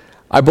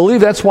 I believe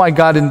that's why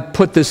God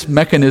put this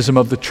mechanism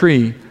of the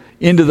tree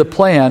into the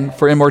plan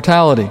for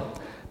immortality,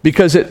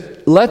 because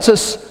it lets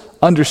us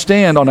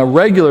understand on a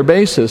regular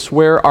basis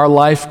where our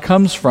life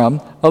comes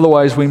from.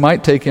 Otherwise, we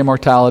might take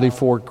immortality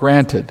for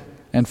granted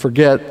and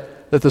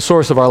forget that the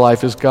source of our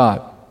life is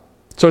God.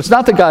 So it's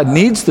not that God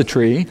needs the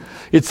tree,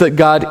 it's that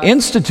God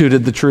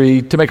instituted the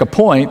tree to make a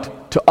point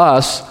to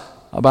us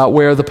about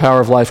where the power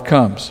of life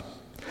comes.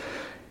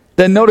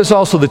 Then notice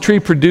also the tree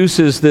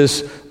produces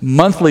this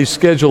monthly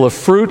schedule of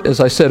fruit, as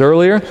I said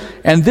earlier,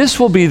 and this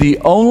will be the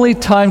only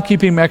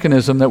time-keeping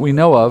mechanism that we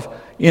know of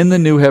in the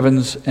new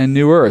heavens and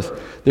new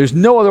earth. There's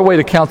no other way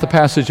to count the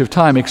passage of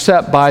time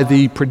except by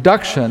the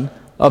production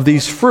of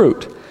these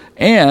fruit.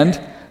 And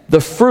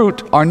the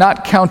fruit are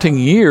not counting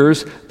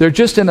years, they're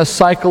just in a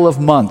cycle of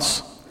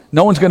months.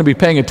 No one's going to be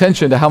paying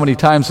attention to how many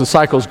times the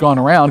cycle's gone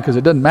around because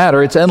it doesn't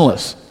matter, it's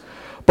endless.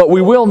 But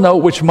we will know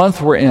which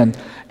month we're in.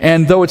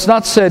 And though it's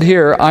not said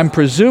here, I'm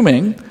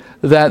presuming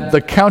that the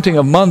counting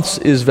of months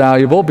is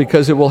valuable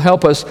because it will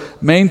help us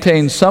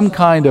maintain some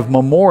kind of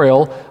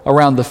memorial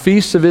around the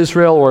feasts of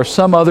Israel or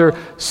some other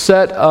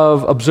set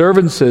of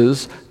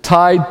observances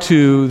tied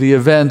to the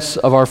events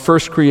of our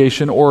first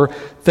creation or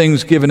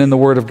things given in the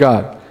Word of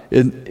God.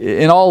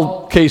 In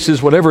all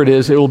cases, whatever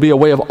it will be a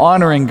way of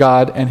honoring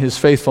God and His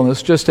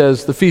faithfulness, just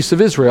as the feasts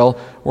of Israel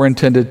were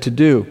intended to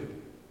do.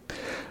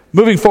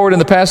 Moving forward in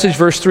the passage,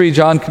 verse 3,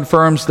 John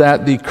confirms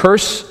that the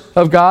curse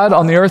of God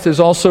on the earth is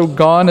also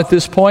gone at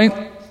this point.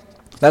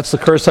 That's the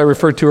curse I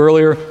referred to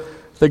earlier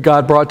that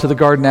God brought to the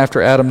garden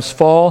after Adam's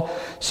fall.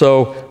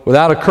 So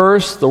without a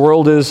curse, the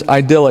world is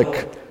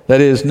idyllic.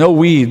 That is, no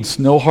weeds,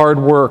 no hard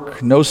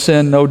work, no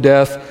sin, no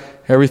death,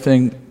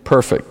 everything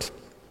perfect.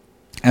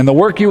 And the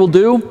work you will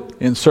do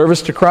in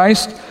service to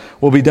Christ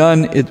will be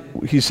done,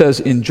 he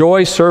says,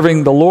 enjoy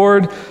serving the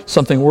Lord,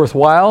 something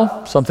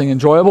worthwhile, something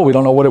enjoyable. We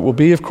don't know what it will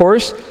be, of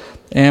course.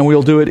 And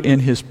we'll do it in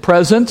His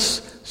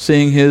presence,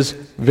 seeing His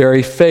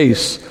very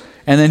face.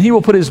 And then He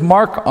will put His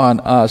mark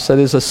on us, that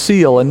is a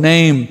seal, a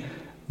name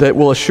that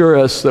will assure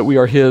us that we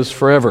are His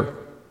forever.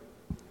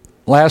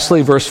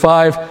 Lastly, verse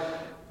 5,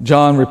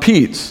 John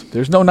repeats,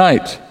 there's no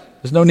night,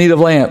 there's no need of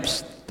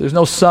lamps, there's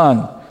no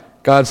sun.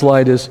 God's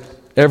light is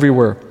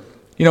everywhere.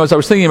 You know, as I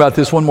was thinking about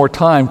this one more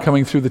time,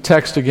 coming through the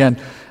text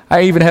again,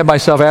 I even had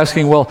myself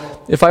asking, well,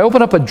 if I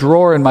open up a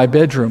drawer in my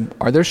bedroom,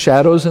 are there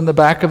shadows in the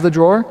back of the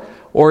drawer?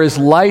 Or is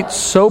light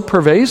so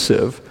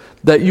pervasive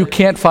that you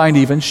can't find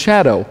even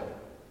shadow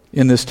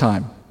in this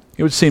time?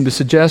 It would seem to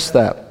suggest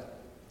that.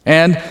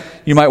 And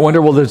you might wonder,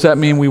 well, does that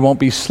mean we won't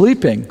be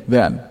sleeping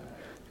then?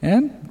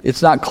 And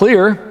it's not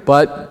clear,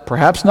 but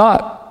perhaps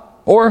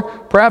not. Or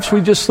perhaps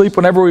we just sleep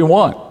whenever we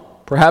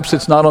want. Perhaps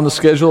it's not on the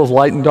schedule of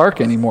light and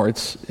dark anymore.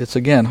 It's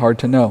again, hard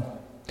to know.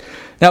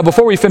 Now,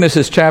 before we finish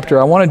this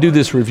chapter, I want to do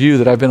this review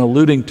that I've been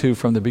alluding to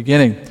from the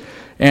beginning.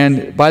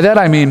 And by that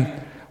I mean,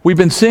 we've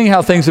been seeing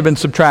how things have been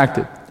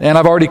subtracted. And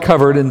I've already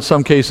covered, in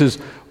some cases,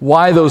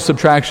 why those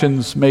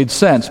subtractions made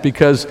sense,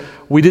 because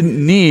we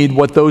didn't need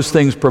what those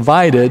things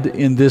provided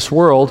in this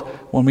world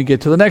when we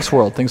get to the next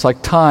world, things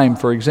like time,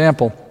 for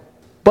example.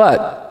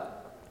 But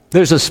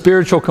there's a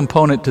spiritual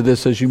component to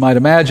this, as you might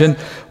imagine,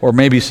 or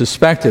maybe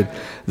suspected,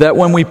 that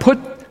when we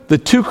put the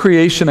two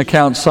creation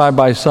accounts side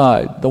by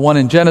side, the one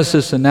in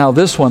Genesis and now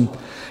this one,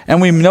 and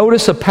we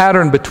notice a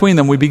pattern between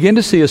them, we begin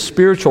to see a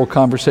spiritual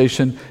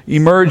conversation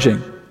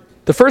emerging.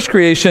 The first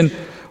creation,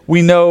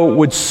 we know,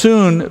 would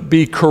soon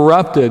be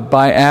corrupted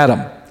by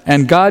Adam.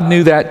 And God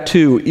knew that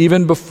too,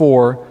 even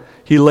before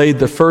he laid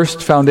the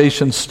first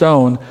foundation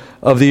stone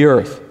of the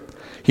earth.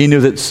 He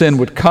knew that sin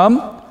would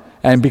come,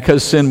 and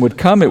because sin would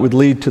come, it would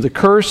lead to the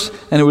curse,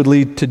 and it would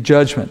lead to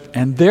judgment.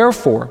 And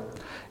therefore,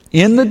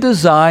 in the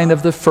design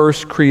of the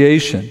first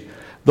creation,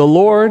 the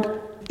Lord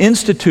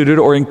instituted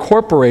or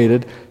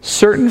incorporated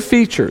certain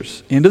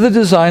features into the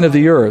design of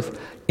the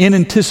earth in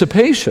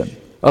anticipation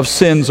of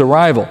sin's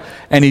arrival.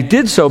 And he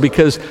did so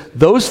because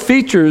those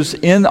features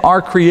in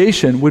our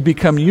creation would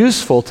become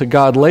useful to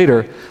God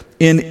later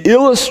in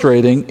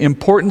illustrating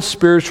important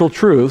spiritual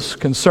truths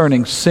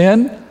concerning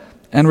sin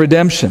and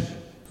redemption.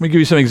 Let me give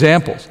you some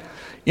examples.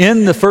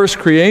 In the first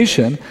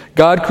creation,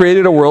 God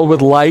created a world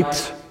with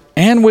light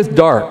and with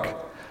dark,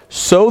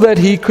 so that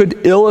he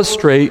could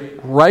illustrate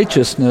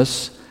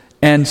righteousness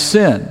and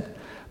sin.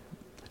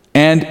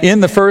 And in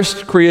the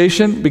first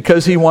creation,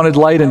 because he wanted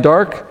light and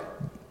dark,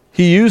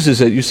 he uses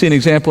it. You see an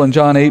example in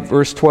John 8,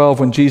 verse 12,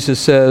 when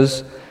Jesus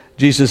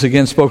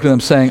again spoke to them,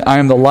 saying, I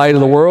am the light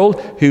of the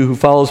world. He who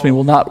follows me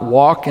will not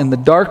walk in the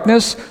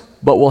darkness,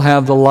 but will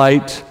have the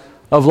light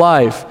of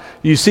life.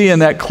 You see in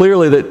that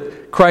clearly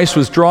that Christ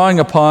was drawing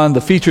upon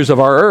the features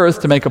of our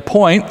earth to make a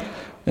point.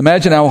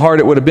 Imagine how hard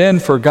it would have been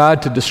for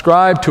God to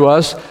describe to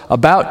us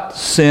about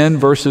sin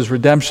versus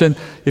redemption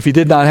if he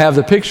did not have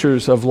the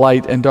pictures of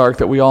light and dark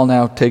that we all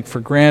now take for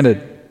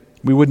granted.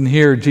 We wouldn't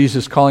hear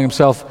Jesus calling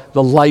himself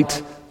the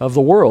light of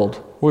the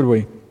world, would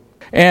we?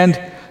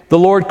 And the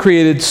Lord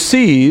created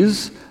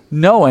seas,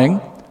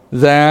 knowing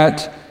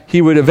that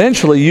he would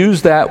eventually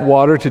use that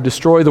water to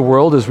destroy the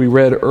world, as we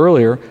read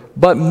earlier.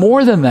 But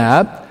more than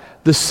that,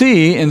 the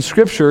sea in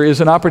Scripture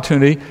is an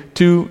opportunity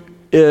to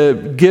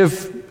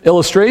give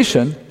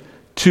illustration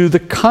to the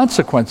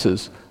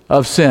consequences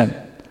of sin.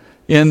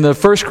 In the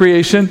first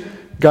creation,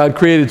 God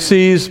created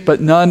seas,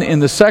 but none in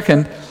the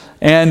second.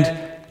 And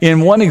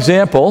in one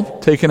example,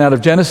 taken out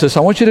of Genesis, I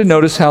want you to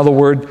notice how the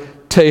word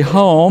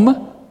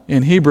tehom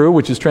in Hebrew,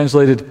 which is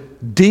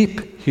translated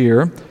deep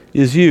here,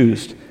 is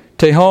used.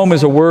 Tehom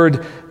is a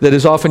word that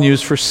is often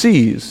used for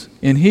seas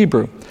in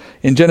Hebrew.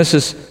 In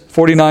Genesis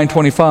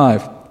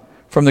 49:25,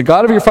 from the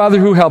God of your father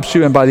who helps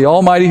you, and by the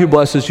Almighty who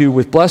blesses you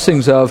with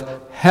blessings of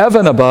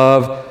heaven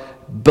above,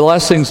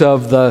 blessings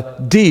of the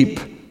deep,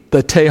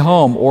 the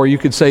tehom, or you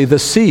could say the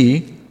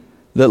sea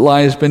that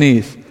lies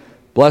beneath,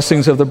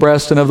 blessings of the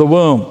breast and of the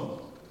womb.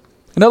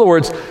 In other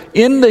words,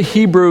 in the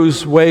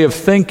Hebrew's way of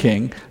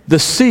thinking, the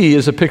sea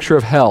is a picture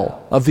of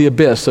hell, of the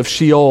abyss, of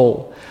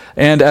Sheol.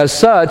 And as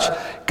such,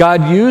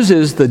 God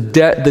uses the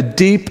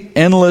deep,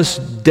 endless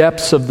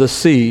depths of the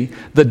sea,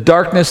 the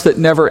darkness that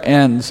never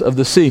ends of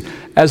the sea,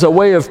 as a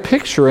way of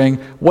picturing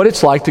what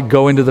it's like to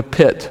go into the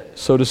pit,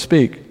 so to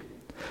speak.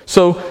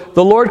 So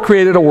the Lord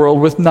created a world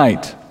with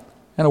night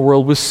and a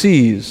world with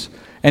seas.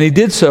 And he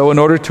did so in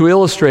order to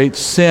illustrate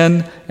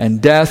sin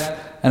and death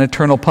and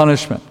eternal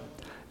punishment.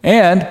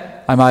 And,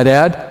 I might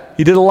add,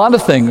 he did a lot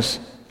of things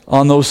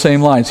on those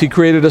same lines. He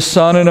created a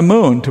sun and a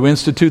moon to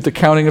institute the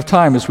counting of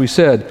time, as we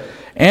said.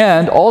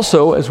 And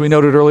also, as we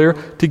noted earlier,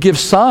 to give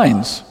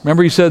signs.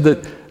 Remember he said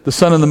that the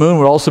sun and the moon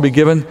would also be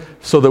given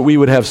so that we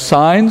would have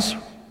signs?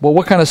 Well,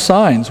 what kind of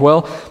signs?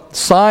 Well,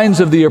 signs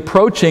of the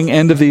approaching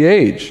end of the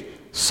age.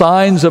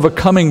 Signs of a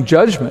coming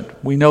judgment.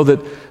 We know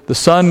that the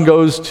sun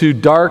goes to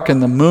dark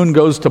and the moon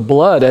goes to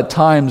blood at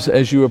times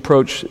as you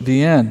approach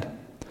the end.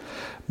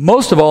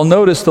 Most of all,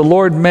 notice the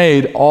Lord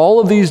made all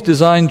of these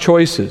design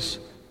choices.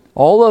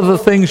 All of the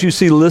things you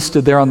see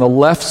listed there on the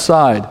left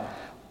side,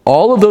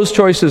 all of those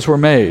choices were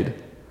made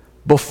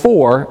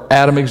before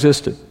Adam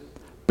existed,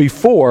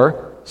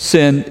 before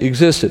sin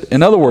existed.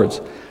 In other words,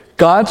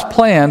 God's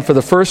plan for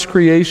the first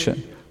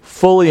creation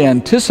fully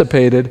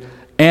anticipated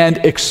and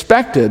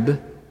expected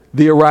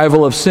the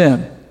arrival of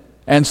sin.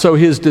 And so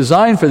his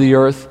design for the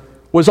earth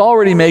was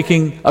already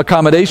making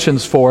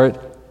accommodations for it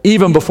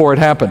even before it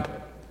happened.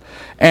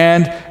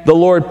 And the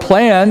Lord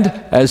planned,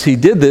 as he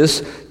did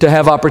this, to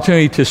have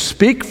opportunity to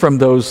speak from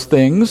those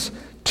things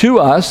to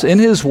us in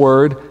his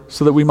word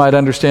so that we might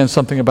understand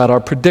something about our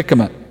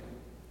predicament.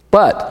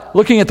 But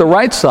looking at the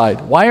right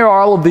side, why are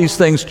all of these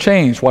things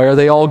changed? Why are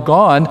they all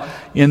gone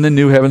in the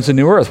new heavens and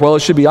new earth? Well,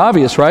 it should be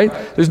obvious, right?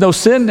 There's no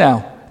sin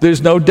now.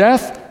 There's no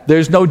death.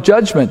 There's no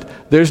judgment.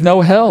 There's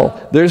no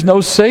hell. There's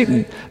no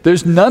Satan.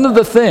 There's none of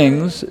the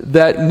things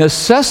that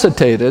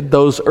necessitated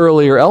those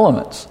earlier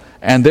elements.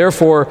 And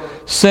therefore,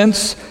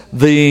 since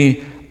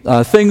the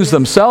things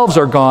themselves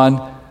are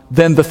gone,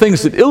 then the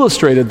things that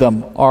illustrated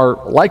them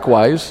are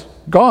likewise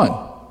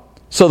gone.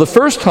 So the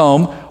first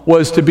home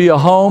was to be a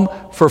home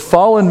for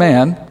fallen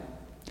man,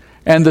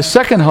 and the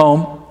second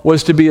home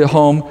was to be a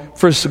home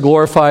for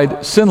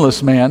glorified,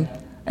 sinless man,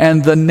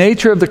 and the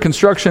nature of the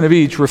construction of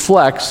each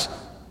reflects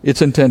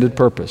its intended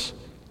purpose.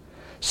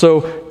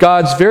 So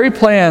God's very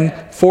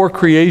plan for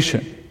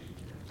creation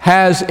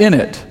has in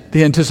it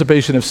the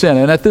anticipation of sin.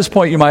 And at this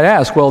point you might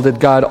ask, well, did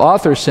God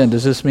author sin?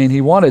 Does this mean he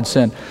wanted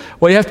sin?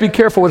 Well, you have to be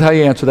careful with how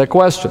you answer that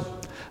question.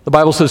 The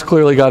Bible says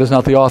clearly God is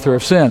not the author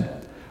of sin.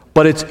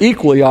 But it's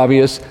equally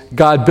obvious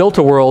God built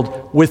a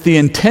world with the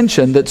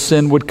intention that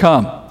sin would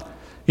come.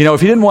 You know,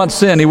 if he didn't want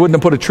sin, he wouldn't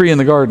have put a tree in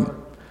the garden.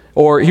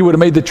 Or he would have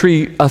made the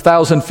tree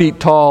 1,000 feet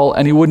tall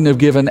and he wouldn't have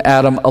given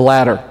Adam a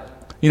ladder.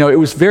 You know, it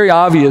was very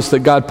obvious that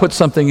God put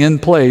something in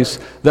place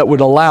that would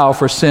allow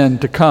for sin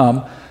to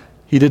come.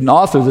 He didn't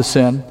author the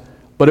sin,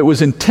 but it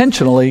was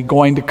intentionally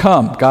going to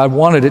come. God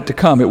wanted it to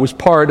come. It was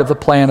part of the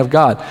plan of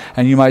God.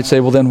 And you might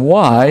say, well, then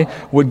why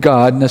would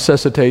God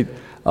necessitate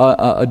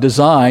a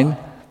design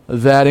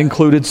that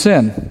included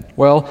sin?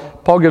 Well,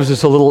 Paul gives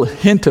us a little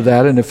hint of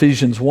that in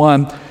Ephesians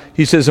 1.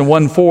 He says in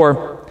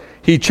 1:4,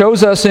 he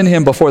chose us in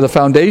him before the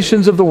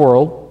foundations of the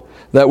world,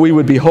 that we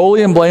would be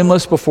holy and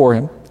blameless before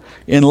him.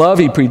 In love,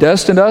 he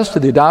predestined us to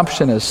the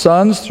adoption as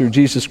sons through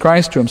Jesus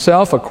Christ to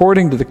himself,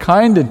 according to the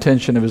kind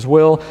intention of his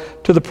will,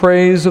 to the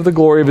praise of the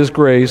glory of his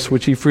grace,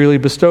 which he freely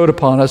bestowed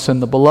upon us in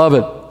the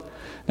beloved.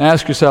 Now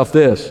ask yourself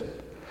this.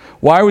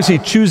 Why was he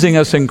choosing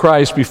us in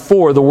Christ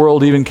before the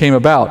world even came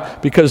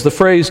about? Because the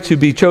phrase to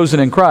be chosen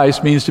in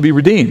Christ means to be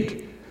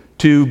redeemed,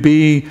 to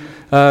be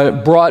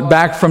brought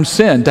back from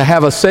sin, to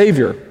have a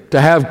Savior,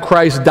 to have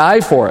Christ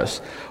die for us.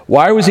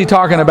 Why was he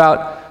talking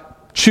about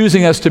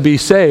choosing us to be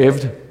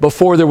saved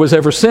before there was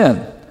ever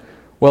sin?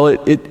 Well,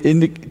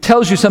 it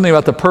tells you something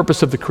about the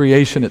purpose of the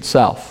creation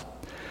itself.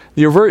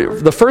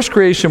 The first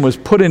creation was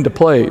put into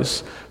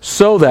place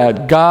so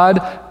that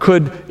God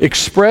could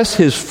express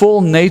his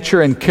full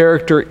nature and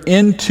character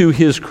into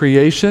his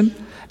creation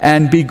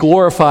and be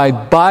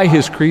glorified by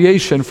his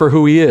creation for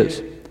who he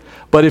is.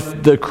 But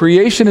if the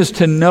creation is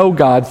to know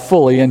God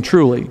fully and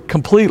truly,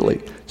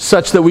 completely,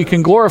 such that we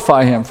can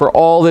glorify him for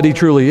all that he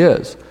truly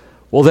is,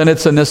 well, then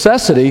it's a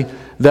necessity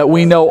that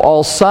we know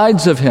all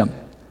sides of him,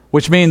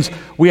 which means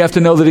we have to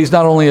know that he's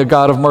not only a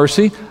God of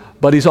mercy,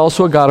 but he's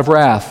also a God of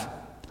wrath.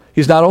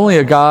 He's not only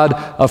a God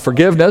of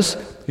forgiveness,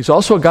 he's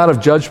also a God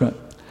of judgment.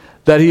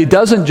 That he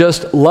doesn't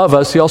just love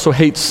us, he also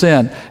hates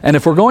sin. And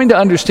if we're going to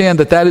understand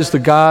that that is the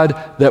God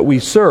that we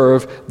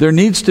serve, there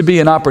needs to be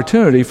an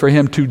opportunity for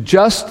him to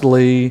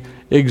justly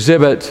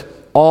exhibit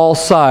all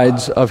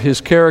sides of his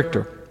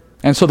character.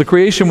 And so the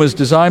creation was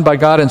designed by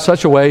God in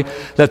such a way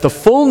that the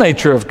full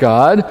nature of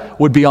God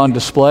would be on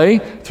display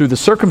through the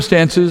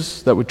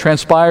circumstances that would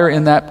transpire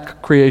in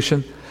that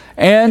creation.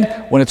 And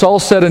when it's all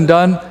said and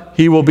done,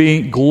 he will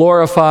be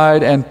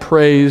glorified and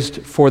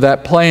praised for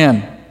that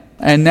plan.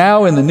 And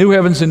now in the new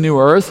heavens and new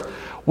earth,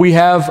 we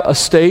have a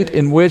state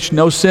in which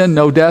no sin,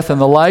 no death, and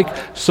the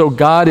like. So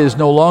God is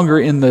no longer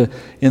in the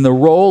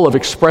role of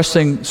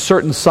expressing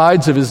certain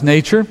sides of his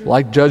nature,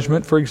 like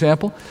judgment, for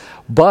example.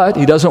 But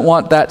he doesn't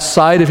want that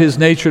side of his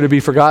nature to be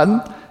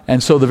forgotten.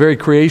 And so the very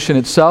creation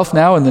itself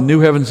now in the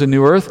new heavens and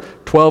new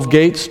earth, 12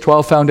 gates,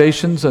 12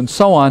 foundations, and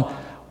so on,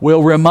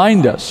 will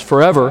remind us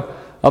forever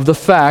of the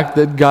fact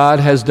that God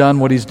has done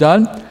what he's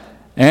done.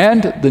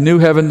 And the new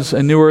heavens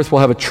and new earth will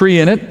have a tree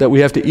in it that we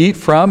have to eat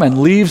from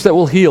and leaves that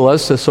will heal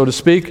us, so to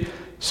speak,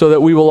 so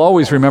that we will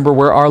always remember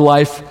where our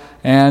life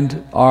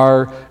and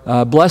our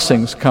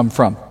blessings come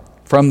from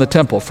the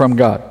temple, from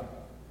God.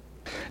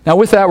 Now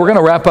with that, we're going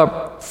to wrap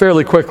up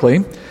fairly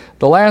quickly.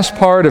 The last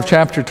part of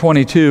chapter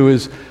 22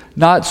 is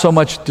not so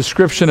much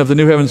description of the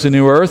new heavens and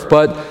new earth,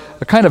 but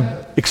a kind of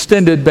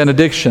extended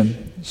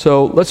benediction.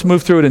 So let's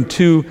move through it in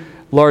two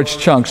large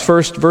chunks.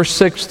 First, verse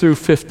 6 through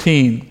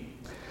 15.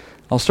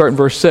 I'll start in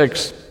verse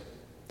 6.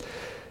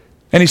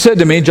 And he said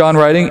to me, John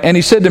writing, and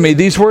he said to me,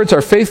 these words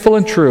are faithful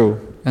and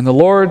true. And the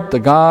Lord, the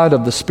God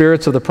of the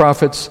spirits of the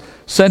prophets,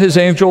 sent his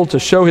angel to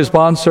show his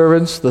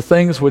bondservants the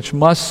things which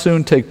must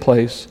soon take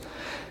place.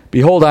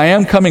 Behold, I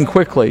am coming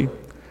quickly.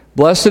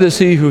 Blessed is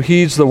he who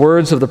heeds the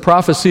words of the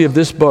prophecy of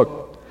this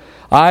book.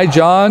 I,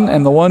 John,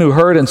 am the one who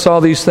heard and saw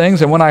these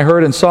things, and when I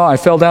heard and saw, I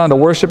fell down to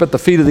worship at the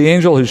feet of the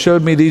angel who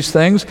showed me these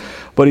things.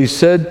 But he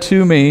said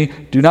to me,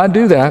 do not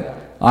do that.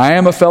 I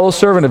am a fellow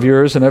servant of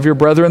yours and of your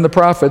brethren the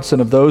prophets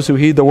and of those who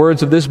heed the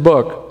words of this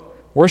book.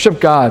 Worship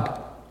God.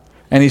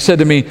 And he said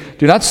to me,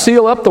 do not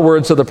seal up the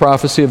words of the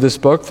prophecy of this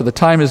book, for the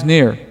time is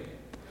near.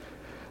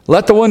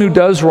 Let the one who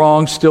does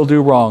wrong still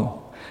do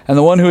wrong, and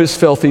the one who is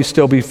filthy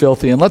still be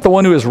filthy. And let the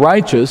one who is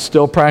righteous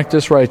still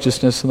practice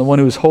righteousness, and the one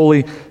who is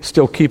holy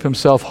still keep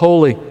himself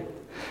holy.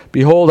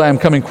 Behold, I am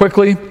coming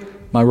quickly.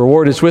 My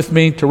reward is with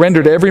me, to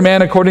render to every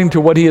man according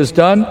to what he has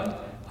done.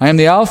 I am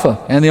the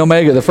Alpha and the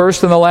Omega, the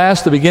first and the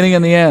last, the beginning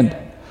and the end.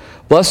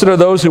 Blessed are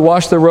those who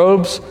wash their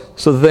robes,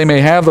 so that they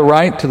may have the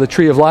right to the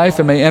tree of life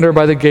and may enter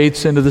by the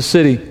gates into the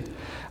city.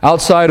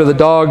 Outside are the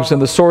dogs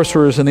and the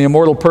sorcerers and the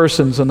immoral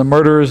persons and the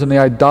murderers and the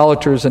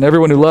idolaters and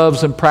everyone who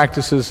loves and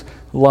practices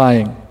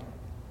lying.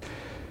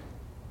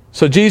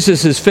 So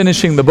Jesus is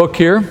finishing the book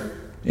here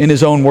in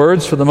his own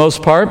words for the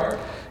most part,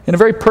 in a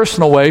very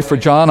personal way for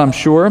John, I'm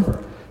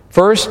sure.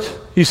 First,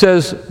 he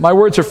says, my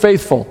words are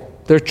faithful.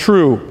 They're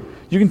true.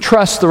 You can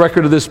trust the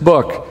record of this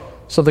book.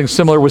 Something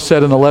similar was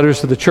said in the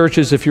letters to the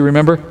churches, if you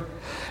remember.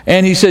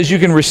 And he says you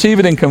can receive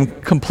it in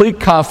complete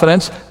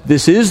confidence.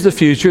 This is the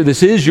future.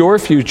 This is your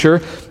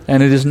future,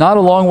 and it is not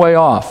a long way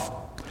off.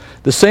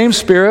 The same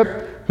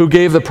Spirit who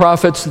gave the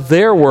prophets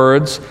their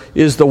words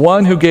is the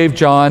one who gave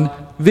John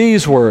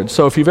these words.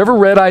 So if you've ever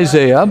read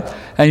Isaiah,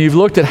 and you've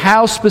looked at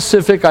how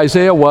specific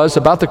Isaiah was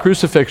about the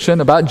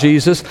crucifixion, about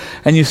Jesus,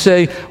 and you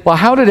say, well,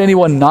 how did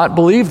anyone not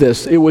believe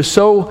this? It was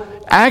so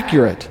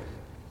accurate.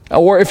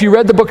 Or if you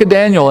read the book of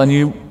Daniel and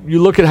you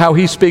look at how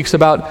he speaks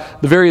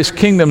about the various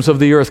kingdoms of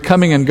the earth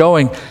coming and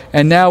going,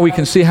 and now we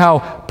can see how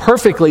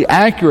perfectly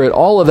accurate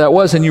all of that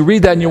was, and you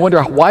read that and you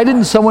wonder, why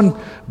didn't someone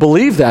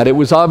believe that? It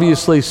was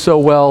obviously so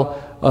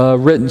well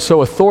written,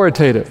 so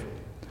authoritative.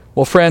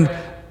 Well, friend,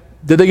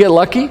 did they get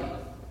lucky?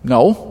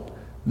 No.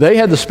 They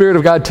had the Spirit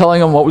of God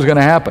telling them what was going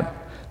to happen.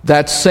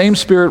 That same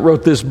Spirit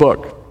wrote this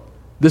book.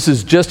 This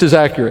is just as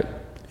accurate.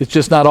 It's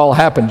just not all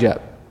happened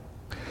yet.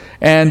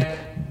 And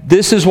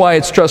this is why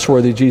it's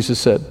trustworthy, Jesus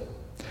said.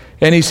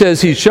 And he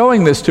says he's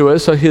showing this to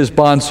us, his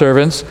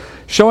bondservants,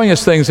 showing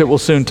us things that will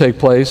soon take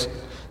place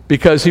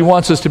because he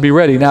wants us to be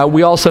ready. Now,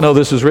 we also know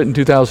this was written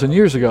 2,000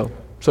 years ago.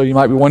 So you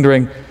might be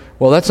wondering,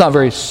 well, that's not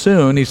very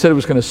soon. He said it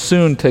was going to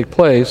soon take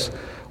place.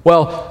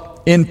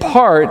 Well, in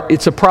part,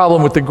 it's a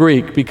problem with the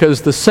Greek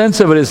because the sense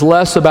of it is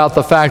less about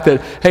the fact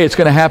that, hey, it's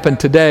going to happen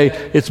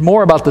today. It's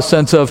more about the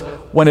sense of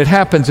when it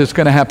happens, it's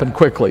going to happen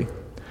quickly.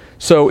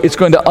 So it's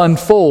going to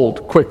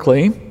unfold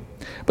quickly.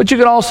 But you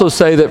can also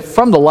say that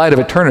from the light of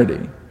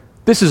eternity,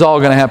 this is all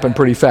going to happen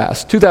pretty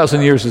fast.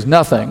 2,000 years is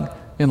nothing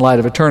in light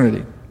of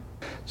eternity.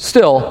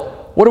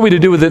 Still, what are we to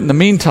do with it in the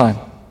meantime?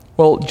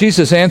 Well,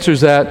 Jesus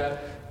answers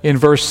that in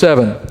verse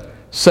 7,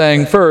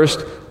 saying,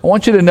 first, I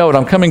want you to note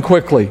I'm coming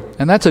quickly.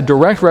 And that's a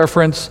direct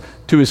reference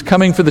to his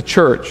coming for the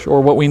church,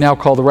 or what we now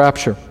call the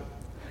rapture.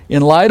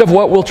 In light of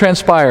what will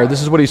transpire,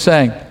 this is what he's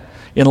saying.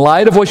 In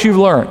light of what you've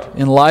learned,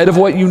 in light of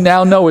what you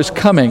now know is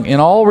coming in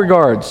all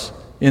regards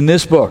in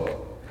this book,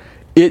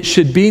 it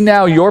should be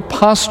now your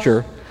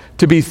posture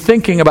to be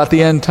thinking about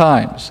the end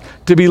times,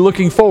 to be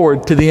looking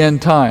forward to the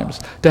end times,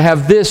 to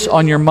have this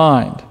on your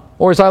mind,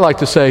 or as I like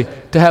to say,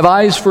 to have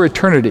eyes for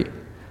eternity.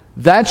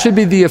 That should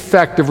be the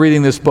effect of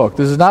reading this book.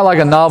 This is not like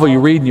a novel you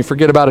read and you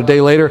forget about a day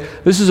later.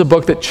 This is a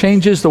book that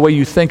changes the way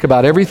you think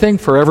about everything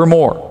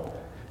forevermore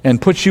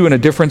and puts you in a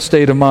different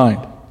state of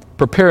mind,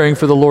 preparing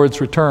for the Lord's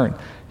return.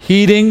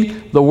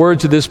 Heeding the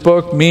words of this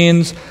book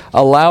means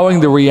allowing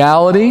the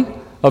reality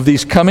of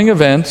these coming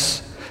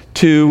events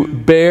to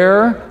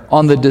bear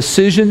on the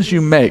decisions you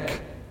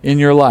make in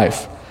your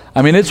life.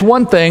 I mean, it's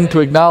one thing to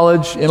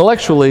acknowledge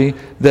intellectually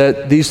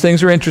that these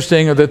things are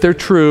interesting or that they're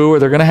true or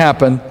they're going to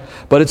happen,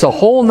 but it's a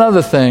whole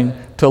nother thing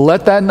to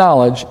let that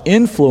knowledge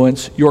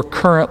influence your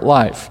current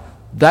life.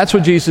 That's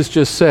what Jesus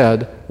just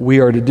said we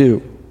are to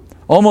do.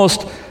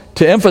 Almost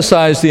to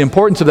emphasize the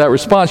importance of that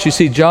response, you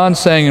see John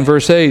saying in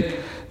verse 8,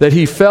 that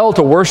he fell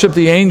to worship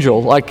the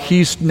angel, like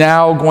he's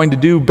now going to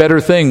do better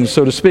things,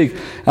 so to speak.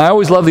 And I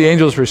always love the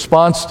angel's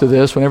response to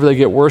this whenever they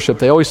get worshiped.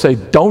 They always say,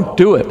 don't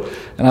do it.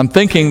 And I'm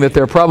thinking that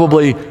they're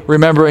probably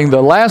remembering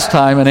the last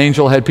time an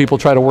angel had people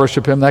try to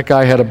worship him, that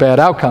guy had a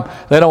bad outcome.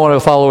 They don't want to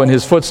follow in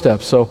his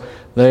footsteps, so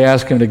they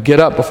ask him to get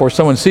up before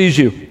someone sees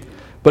you.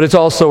 But it's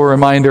also a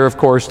reminder, of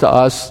course, to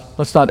us,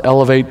 let's not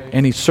elevate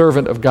any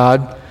servant of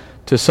God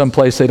to some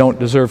place they don't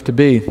deserve to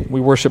be.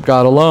 We worship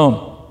God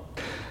alone.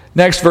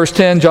 Next, verse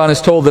 10, John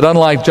is told that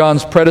unlike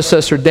John's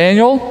predecessor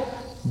Daniel,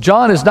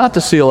 John is not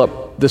to seal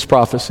up this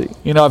prophecy.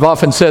 You know, I've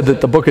often said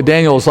that the book of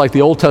Daniel is like the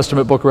Old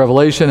Testament book of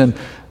Revelation, and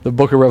the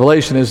book of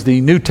Revelation is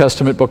the New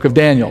Testament book of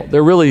Daniel.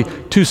 They're really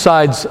two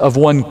sides of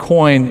one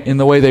coin in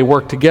the way they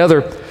work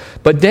together.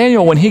 But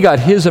Daniel, when he got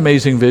his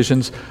amazing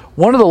visions,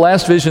 one of the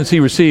last visions he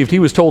received, he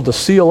was told to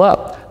seal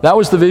up. That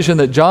was the vision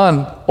that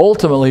John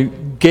ultimately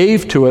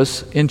gave to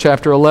us in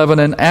chapter 11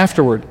 and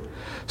afterward.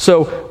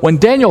 So when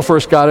Daniel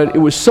first got it, it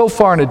was so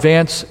far in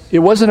advance, it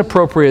wasn't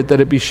appropriate that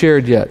it be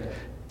shared yet.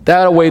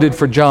 That awaited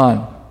for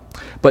John.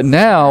 But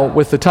now,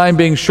 with the time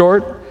being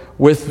short,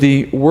 with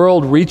the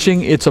world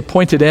reaching its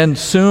appointed end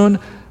soon,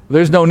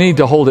 there's no need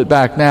to hold it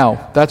back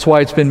now. That's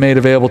why it's been made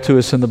available to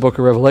us in the book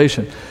of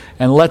Revelation.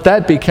 And let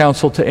that be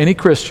counsel to any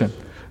Christian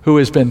who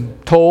has been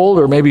told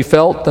or maybe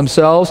felt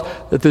themselves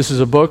that this is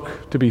a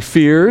book to be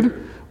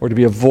feared or to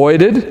be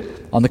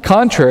avoided. On the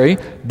contrary,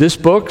 this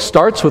book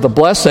starts with a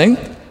blessing,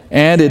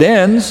 and it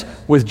ends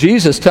with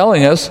Jesus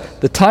telling us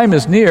the time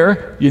is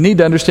near. You need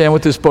to understand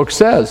what this book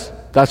says.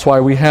 That's why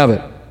we have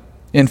it.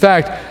 In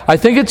fact, I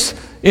think it's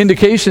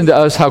indication to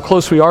us how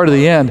close we are to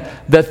the end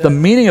that the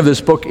meaning of this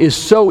book is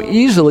so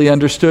easily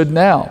understood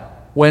now,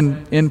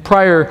 when in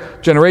prior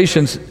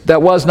generations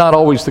that was not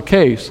always the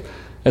case.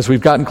 As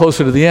we've gotten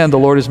closer to the end, the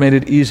Lord has made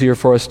it easier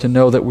for us to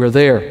know that we're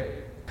there.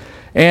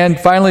 And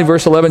finally,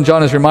 verse 11,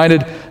 John is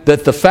reminded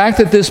that the fact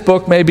that this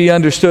book may be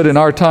understood in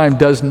our time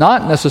does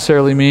not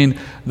necessarily mean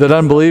that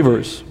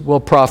unbelievers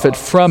will profit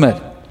from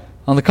it.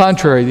 On the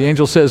contrary, the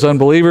angel says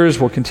unbelievers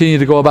will continue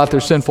to go about their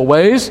sinful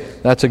ways.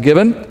 That's a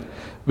given.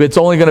 It's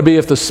only going to be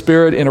if the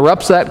Spirit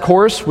interrupts that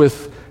course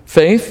with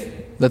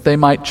faith that they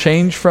might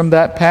change from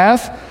that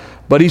path.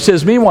 But he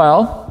says,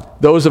 meanwhile,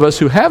 those of us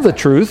who have the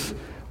truth,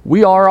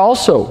 we are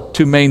also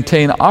to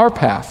maintain our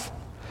path.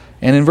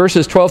 And in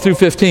verses 12 through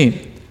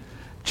 15,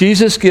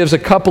 Jesus gives a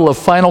couple of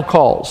final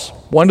calls,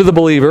 one to the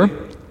believer,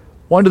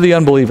 one to the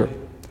unbeliever.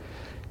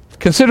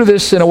 Consider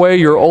this in a way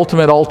your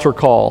ultimate altar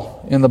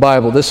call in the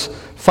Bible, this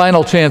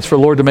final chance for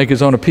the Lord to make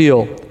his own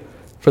appeal.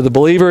 For the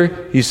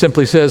believer, he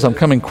simply says, I'm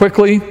coming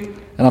quickly,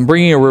 and I'm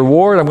bringing a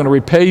reward. I'm going to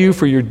repay you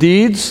for your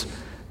deeds.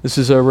 This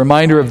is a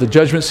reminder of the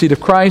judgment seat of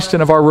Christ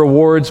and of our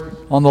rewards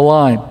on the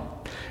line.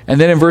 And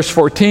then in verse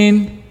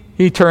 14,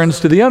 he turns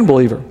to the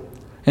unbeliever,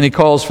 and he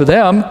calls for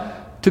them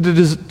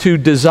to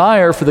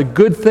desire for the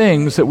good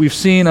things that we've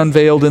seen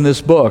unveiled in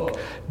this book.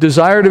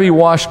 Desire to be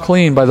washed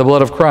clean by the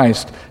blood of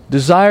Christ.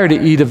 Desire to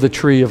eat of the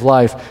tree of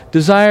life.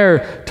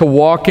 Desire to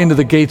walk into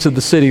the gates of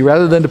the city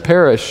rather than to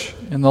perish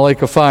in the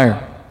lake of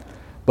fire.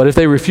 But if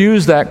they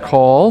refuse that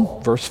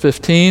call, verse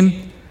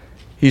 15,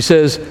 he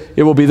says,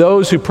 it will be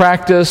those who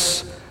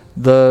practice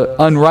the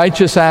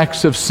unrighteous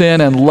acts of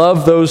sin and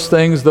love those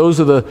things.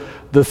 Those are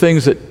the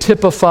things that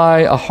typify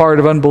a heart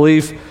of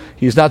unbelief.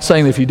 He's not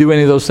saying that if you do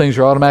any of those things,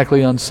 you're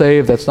automatically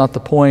unsaved. That's not the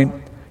point.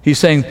 He's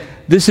saying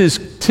this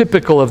is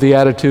typical of the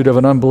attitude of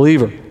an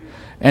unbeliever.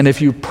 And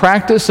if you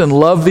practice and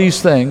love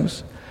these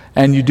things,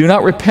 and you do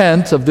not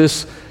repent of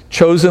this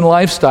chosen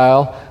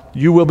lifestyle,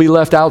 you will be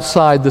left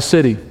outside the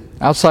city,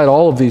 outside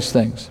all of these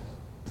things.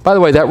 By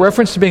the way, that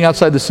reference to being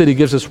outside the city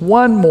gives us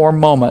one more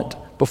moment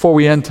before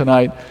we end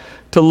tonight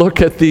to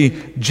look at the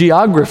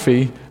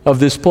geography of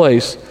this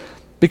place.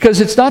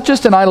 Because it's not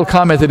just an idle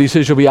comment that he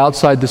says you'll be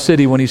outside the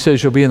city when he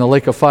says you'll be in the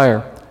lake of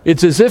fire.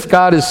 It's as if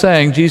God is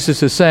saying,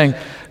 Jesus is saying,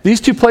 these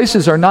two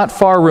places are not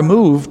far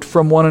removed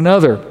from one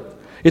another.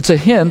 It's a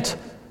hint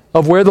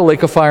of where the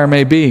lake of fire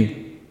may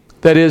be.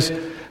 That is,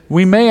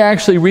 we may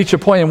actually reach a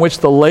point in which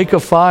the lake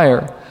of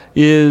fire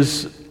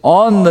is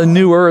on the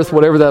new earth,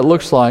 whatever that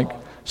looks like,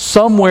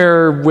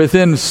 somewhere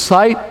within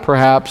sight,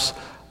 perhaps,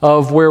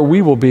 of where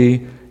we will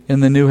be in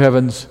the new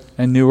heavens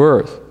and new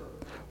earth.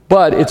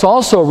 But it's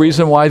also a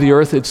reason why the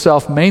earth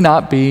itself may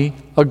not be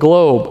a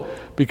globe.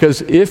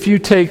 Because if you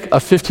take a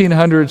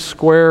 1,500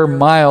 square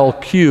mile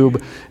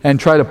cube and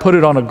try to put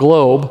it on a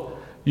globe,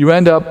 you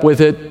end up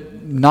with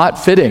it not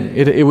fitting.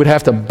 It would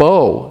have to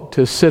bow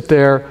to sit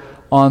there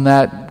on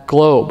that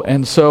globe.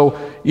 And so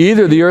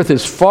either the earth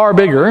is far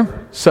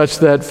bigger, such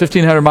that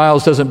 1,500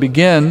 miles doesn't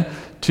begin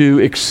to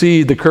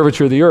exceed the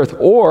curvature of the earth,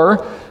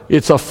 or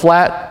it's a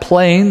flat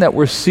plane that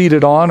we're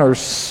seated on, or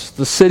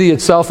the city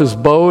itself is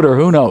bowed, or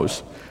who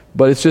knows.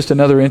 But it's just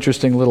another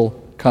interesting little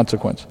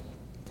consequence.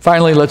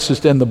 Finally, let's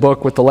just end the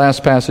book with the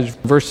last passage,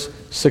 verse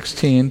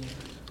 16.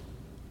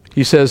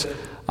 He says,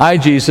 I,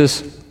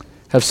 Jesus,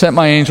 have sent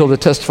my angel to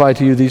testify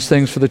to you these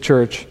things for the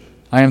church.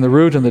 I am the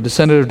root and the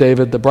descendant of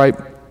David, the bright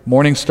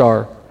morning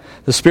star.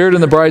 The Spirit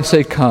and the bride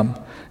say, come.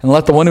 And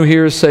let the one who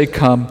hears say,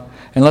 come.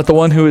 And let the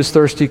one who is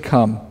thirsty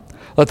come.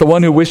 Let the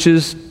one who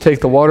wishes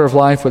take the water of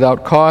life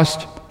without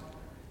cost.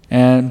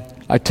 And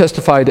I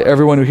testify to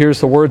everyone who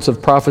hears the words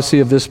of prophecy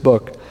of this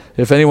book.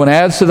 If anyone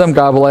adds to them,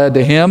 God will add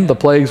to him the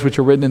plagues which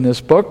are written in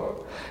this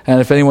book. And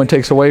if anyone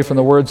takes away from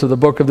the words of the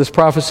book of this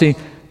prophecy,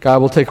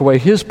 God will take away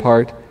his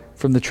part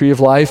from the tree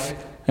of life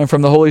and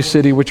from the holy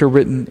city which are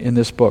written in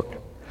this book.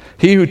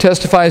 He who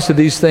testifies to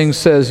these things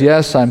says,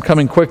 yes, I'm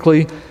coming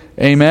quickly.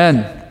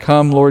 Amen.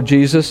 Come, Lord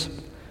Jesus.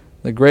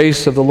 The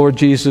grace of the Lord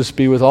Jesus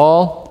be with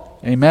all.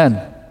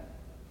 Amen.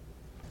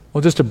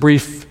 Well, just a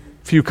brief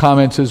few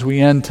comments as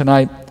we end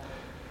tonight.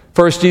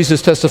 First,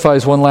 Jesus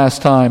testifies one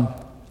last time.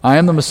 I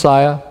am the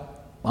Messiah.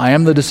 I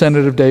am the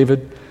descendant of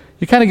David.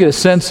 You kind of get a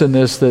sense in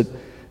this that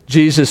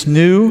Jesus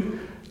knew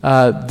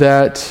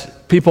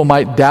that people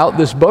might doubt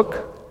this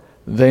book.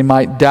 They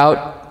might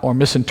doubt or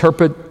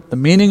misinterpret the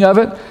meaning of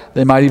it.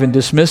 They might even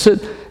dismiss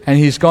it. And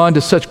he's gone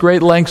to such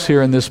great lengths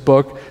here in this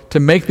book to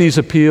make these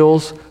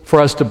appeals for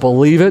us to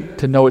believe it,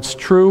 to know it's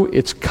true,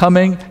 it's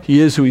coming.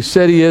 He is who he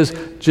said he is.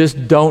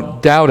 Just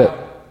don't doubt it.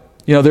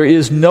 You know, there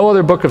is no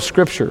other book of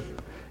Scripture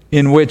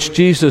in which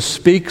Jesus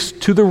speaks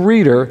to the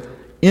reader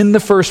in the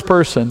first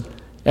person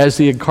as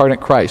the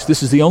incarnate Christ.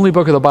 This is the only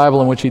book of the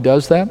Bible in which he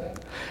does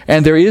that.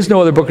 And there is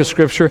no other book of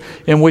Scripture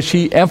in which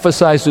he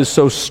emphasizes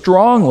so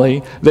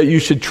strongly that you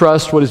should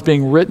trust what is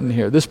being written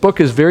here. This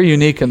book is very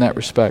unique in that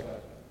respect.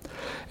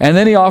 And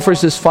then he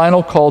offers this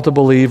final call to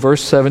believe,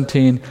 verse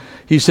 17.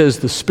 He says,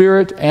 the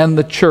Spirit and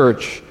the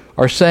church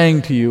are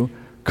saying to you,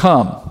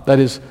 come. That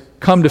is,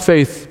 come to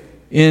faith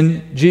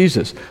in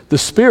Jesus. The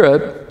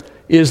Spirit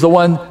is the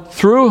one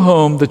through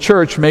whom the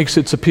church makes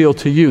its appeal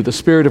to you. The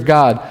Spirit of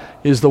God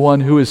is the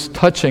one who is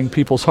touching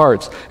people's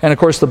hearts. And of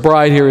course, the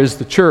bride here is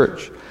the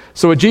church.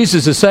 So what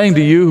Jesus is saying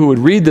to you who would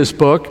read this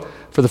book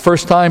for the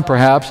first time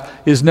perhaps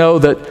is know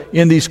that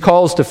in these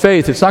calls to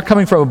faith, it's not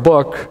coming from a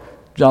book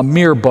a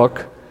mere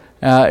book.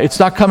 It's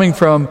not coming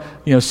from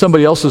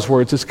somebody else's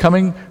words. It's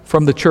coming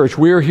from the church.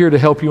 We're here to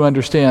help you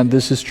understand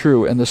this is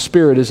true, and the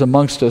Spirit is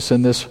amongst us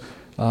in this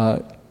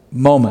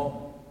moment.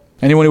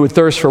 Anyone who would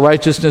thirst for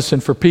righteousness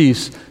and for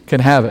peace can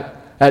have it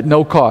at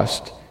no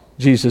cost,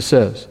 Jesus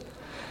says.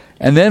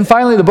 And then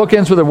finally the book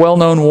ends with a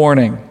well-known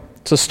warning.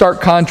 It's a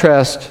stark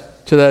contrast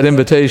to that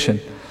invitation.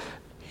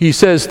 He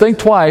says, think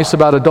twice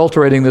about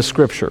adulterating this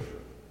scripture.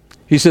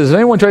 He says, if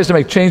anyone tries to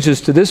make changes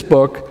to this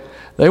book,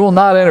 they will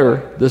not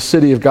enter the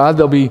city of God.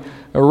 They'll be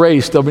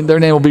erased. Their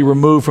name will be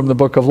removed from the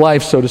book of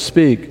life, so to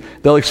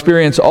speak. They'll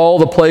experience all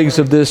the plagues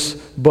of this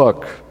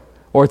book.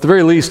 Or at the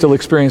very least, they'll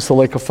experience the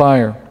lake of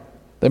fire.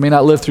 They may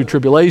not live through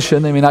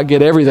tribulation. They may not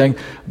get everything.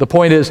 The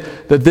point is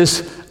that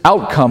this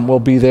outcome will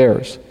be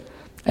theirs.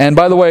 And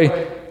by the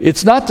way,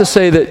 it's not to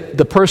say that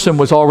the person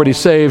was already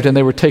saved and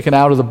they were taken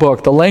out of the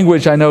book. The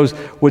language I know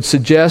would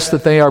suggest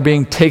that they are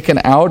being taken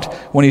out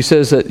when he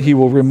says that he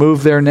will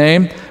remove their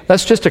name.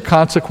 That's just a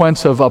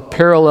consequence of a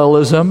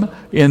parallelism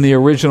in the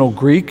original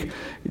Greek.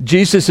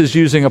 Jesus is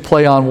using a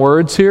play on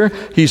words here.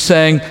 He's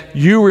saying,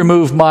 you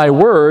remove my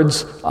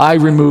words, I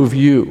remove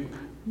you.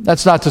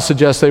 That's not to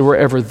suggest they were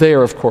ever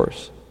there, of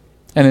course.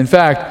 And in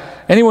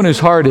fact, anyone whose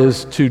heart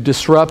is to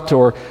disrupt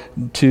or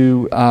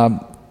to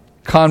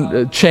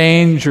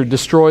change or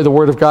destroy the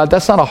Word of God,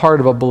 that's not a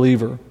heart of a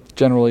believer,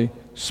 generally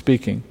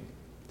speaking.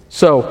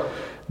 So,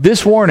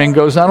 this warning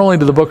goes not only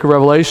to the book of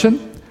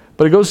Revelation,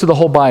 but it goes to the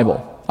whole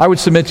Bible. I would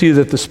submit to you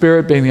that the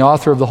Spirit, being the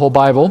author of the whole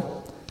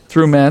Bible,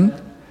 through men,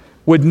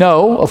 would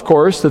know, of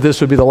course, that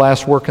this would be the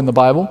last work in the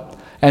Bible.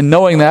 And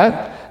knowing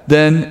that,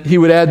 then he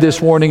would add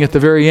this warning at the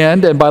very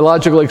end, and by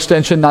logical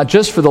extension, not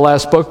just for the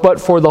last book, but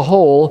for the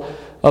whole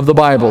of the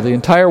Bible. The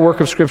entire work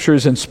of Scripture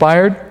is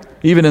inspired,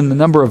 even in the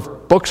number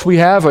of books we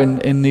have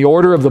and in the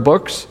order of the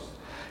books.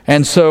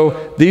 And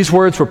so these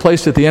words were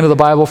placed at the end of the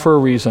Bible for a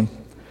reason.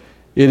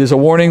 It is a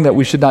warning that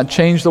we should not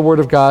change the Word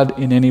of God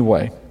in any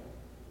way.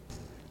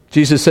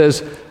 Jesus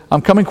says,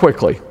 I'm coming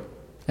quickly.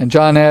 And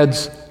John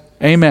adds,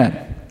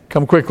 Amen.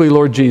 Come quickly,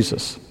 Lord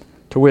Jesus.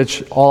 To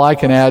which all I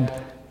can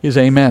add is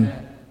Amen.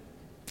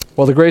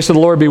 Well, the grace of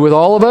the Lord be with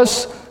all of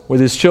us,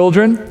 with His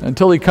children,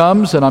 until He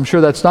comes, and I'm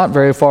sure that's not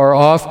very far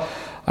off.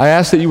 I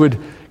ask that you would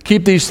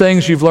keep these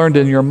things you've learned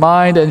in your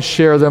mind and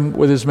share them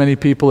with as many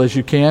people as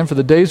you can, for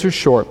the days are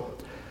short.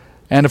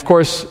 And of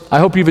course, I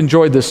hope you've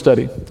enjoyed this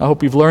study. I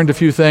hope you've learned a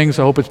few things.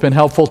 I hope it's been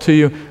helpful to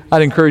you.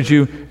 I'd encourage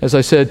you, as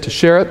I said, to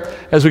share it.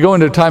 As we go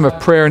into a time of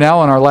prayer now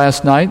on our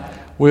last night,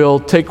 we'll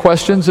take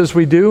questions as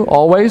we do,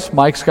 always.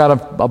 Mike's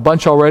got a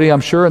bunch already,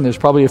 I'm sure, and there's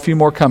probably a few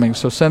more coming.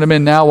 So send them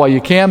in now while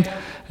you can,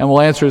 and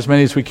we'll answer as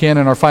many as we can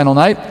in our final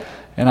night.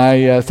 And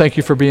I thank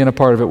you for being a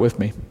part of it with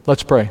me.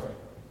 Let's pray.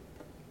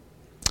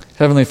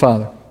 Heavenly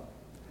Father,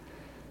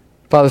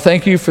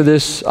 thank you for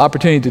this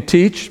opportunity to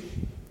teach,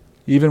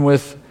 even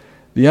with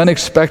the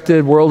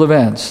unexpected world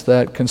events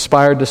that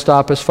conspired to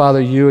stop us.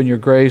 Father, you in your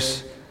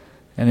grace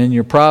and in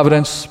your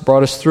providence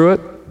brought us through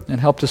it and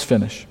helped us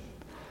finish.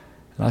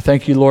 And I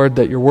thank you, Lord,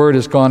 that your word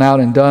has gone out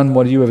and done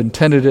what you have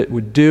intended it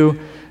would do,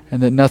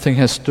 and that nothing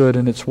has stood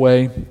in its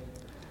way.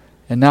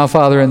 And now,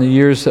 Father, in the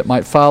years that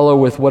might follow,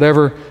 with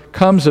whatever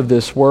comes of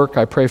this work,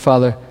 I pray,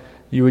 Father,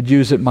 you would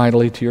use it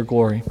mightily to your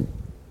glory.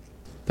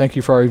 Thank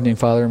you for our evening,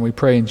 Father, and we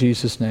pray in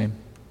Jesus' name.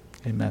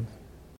 Amen.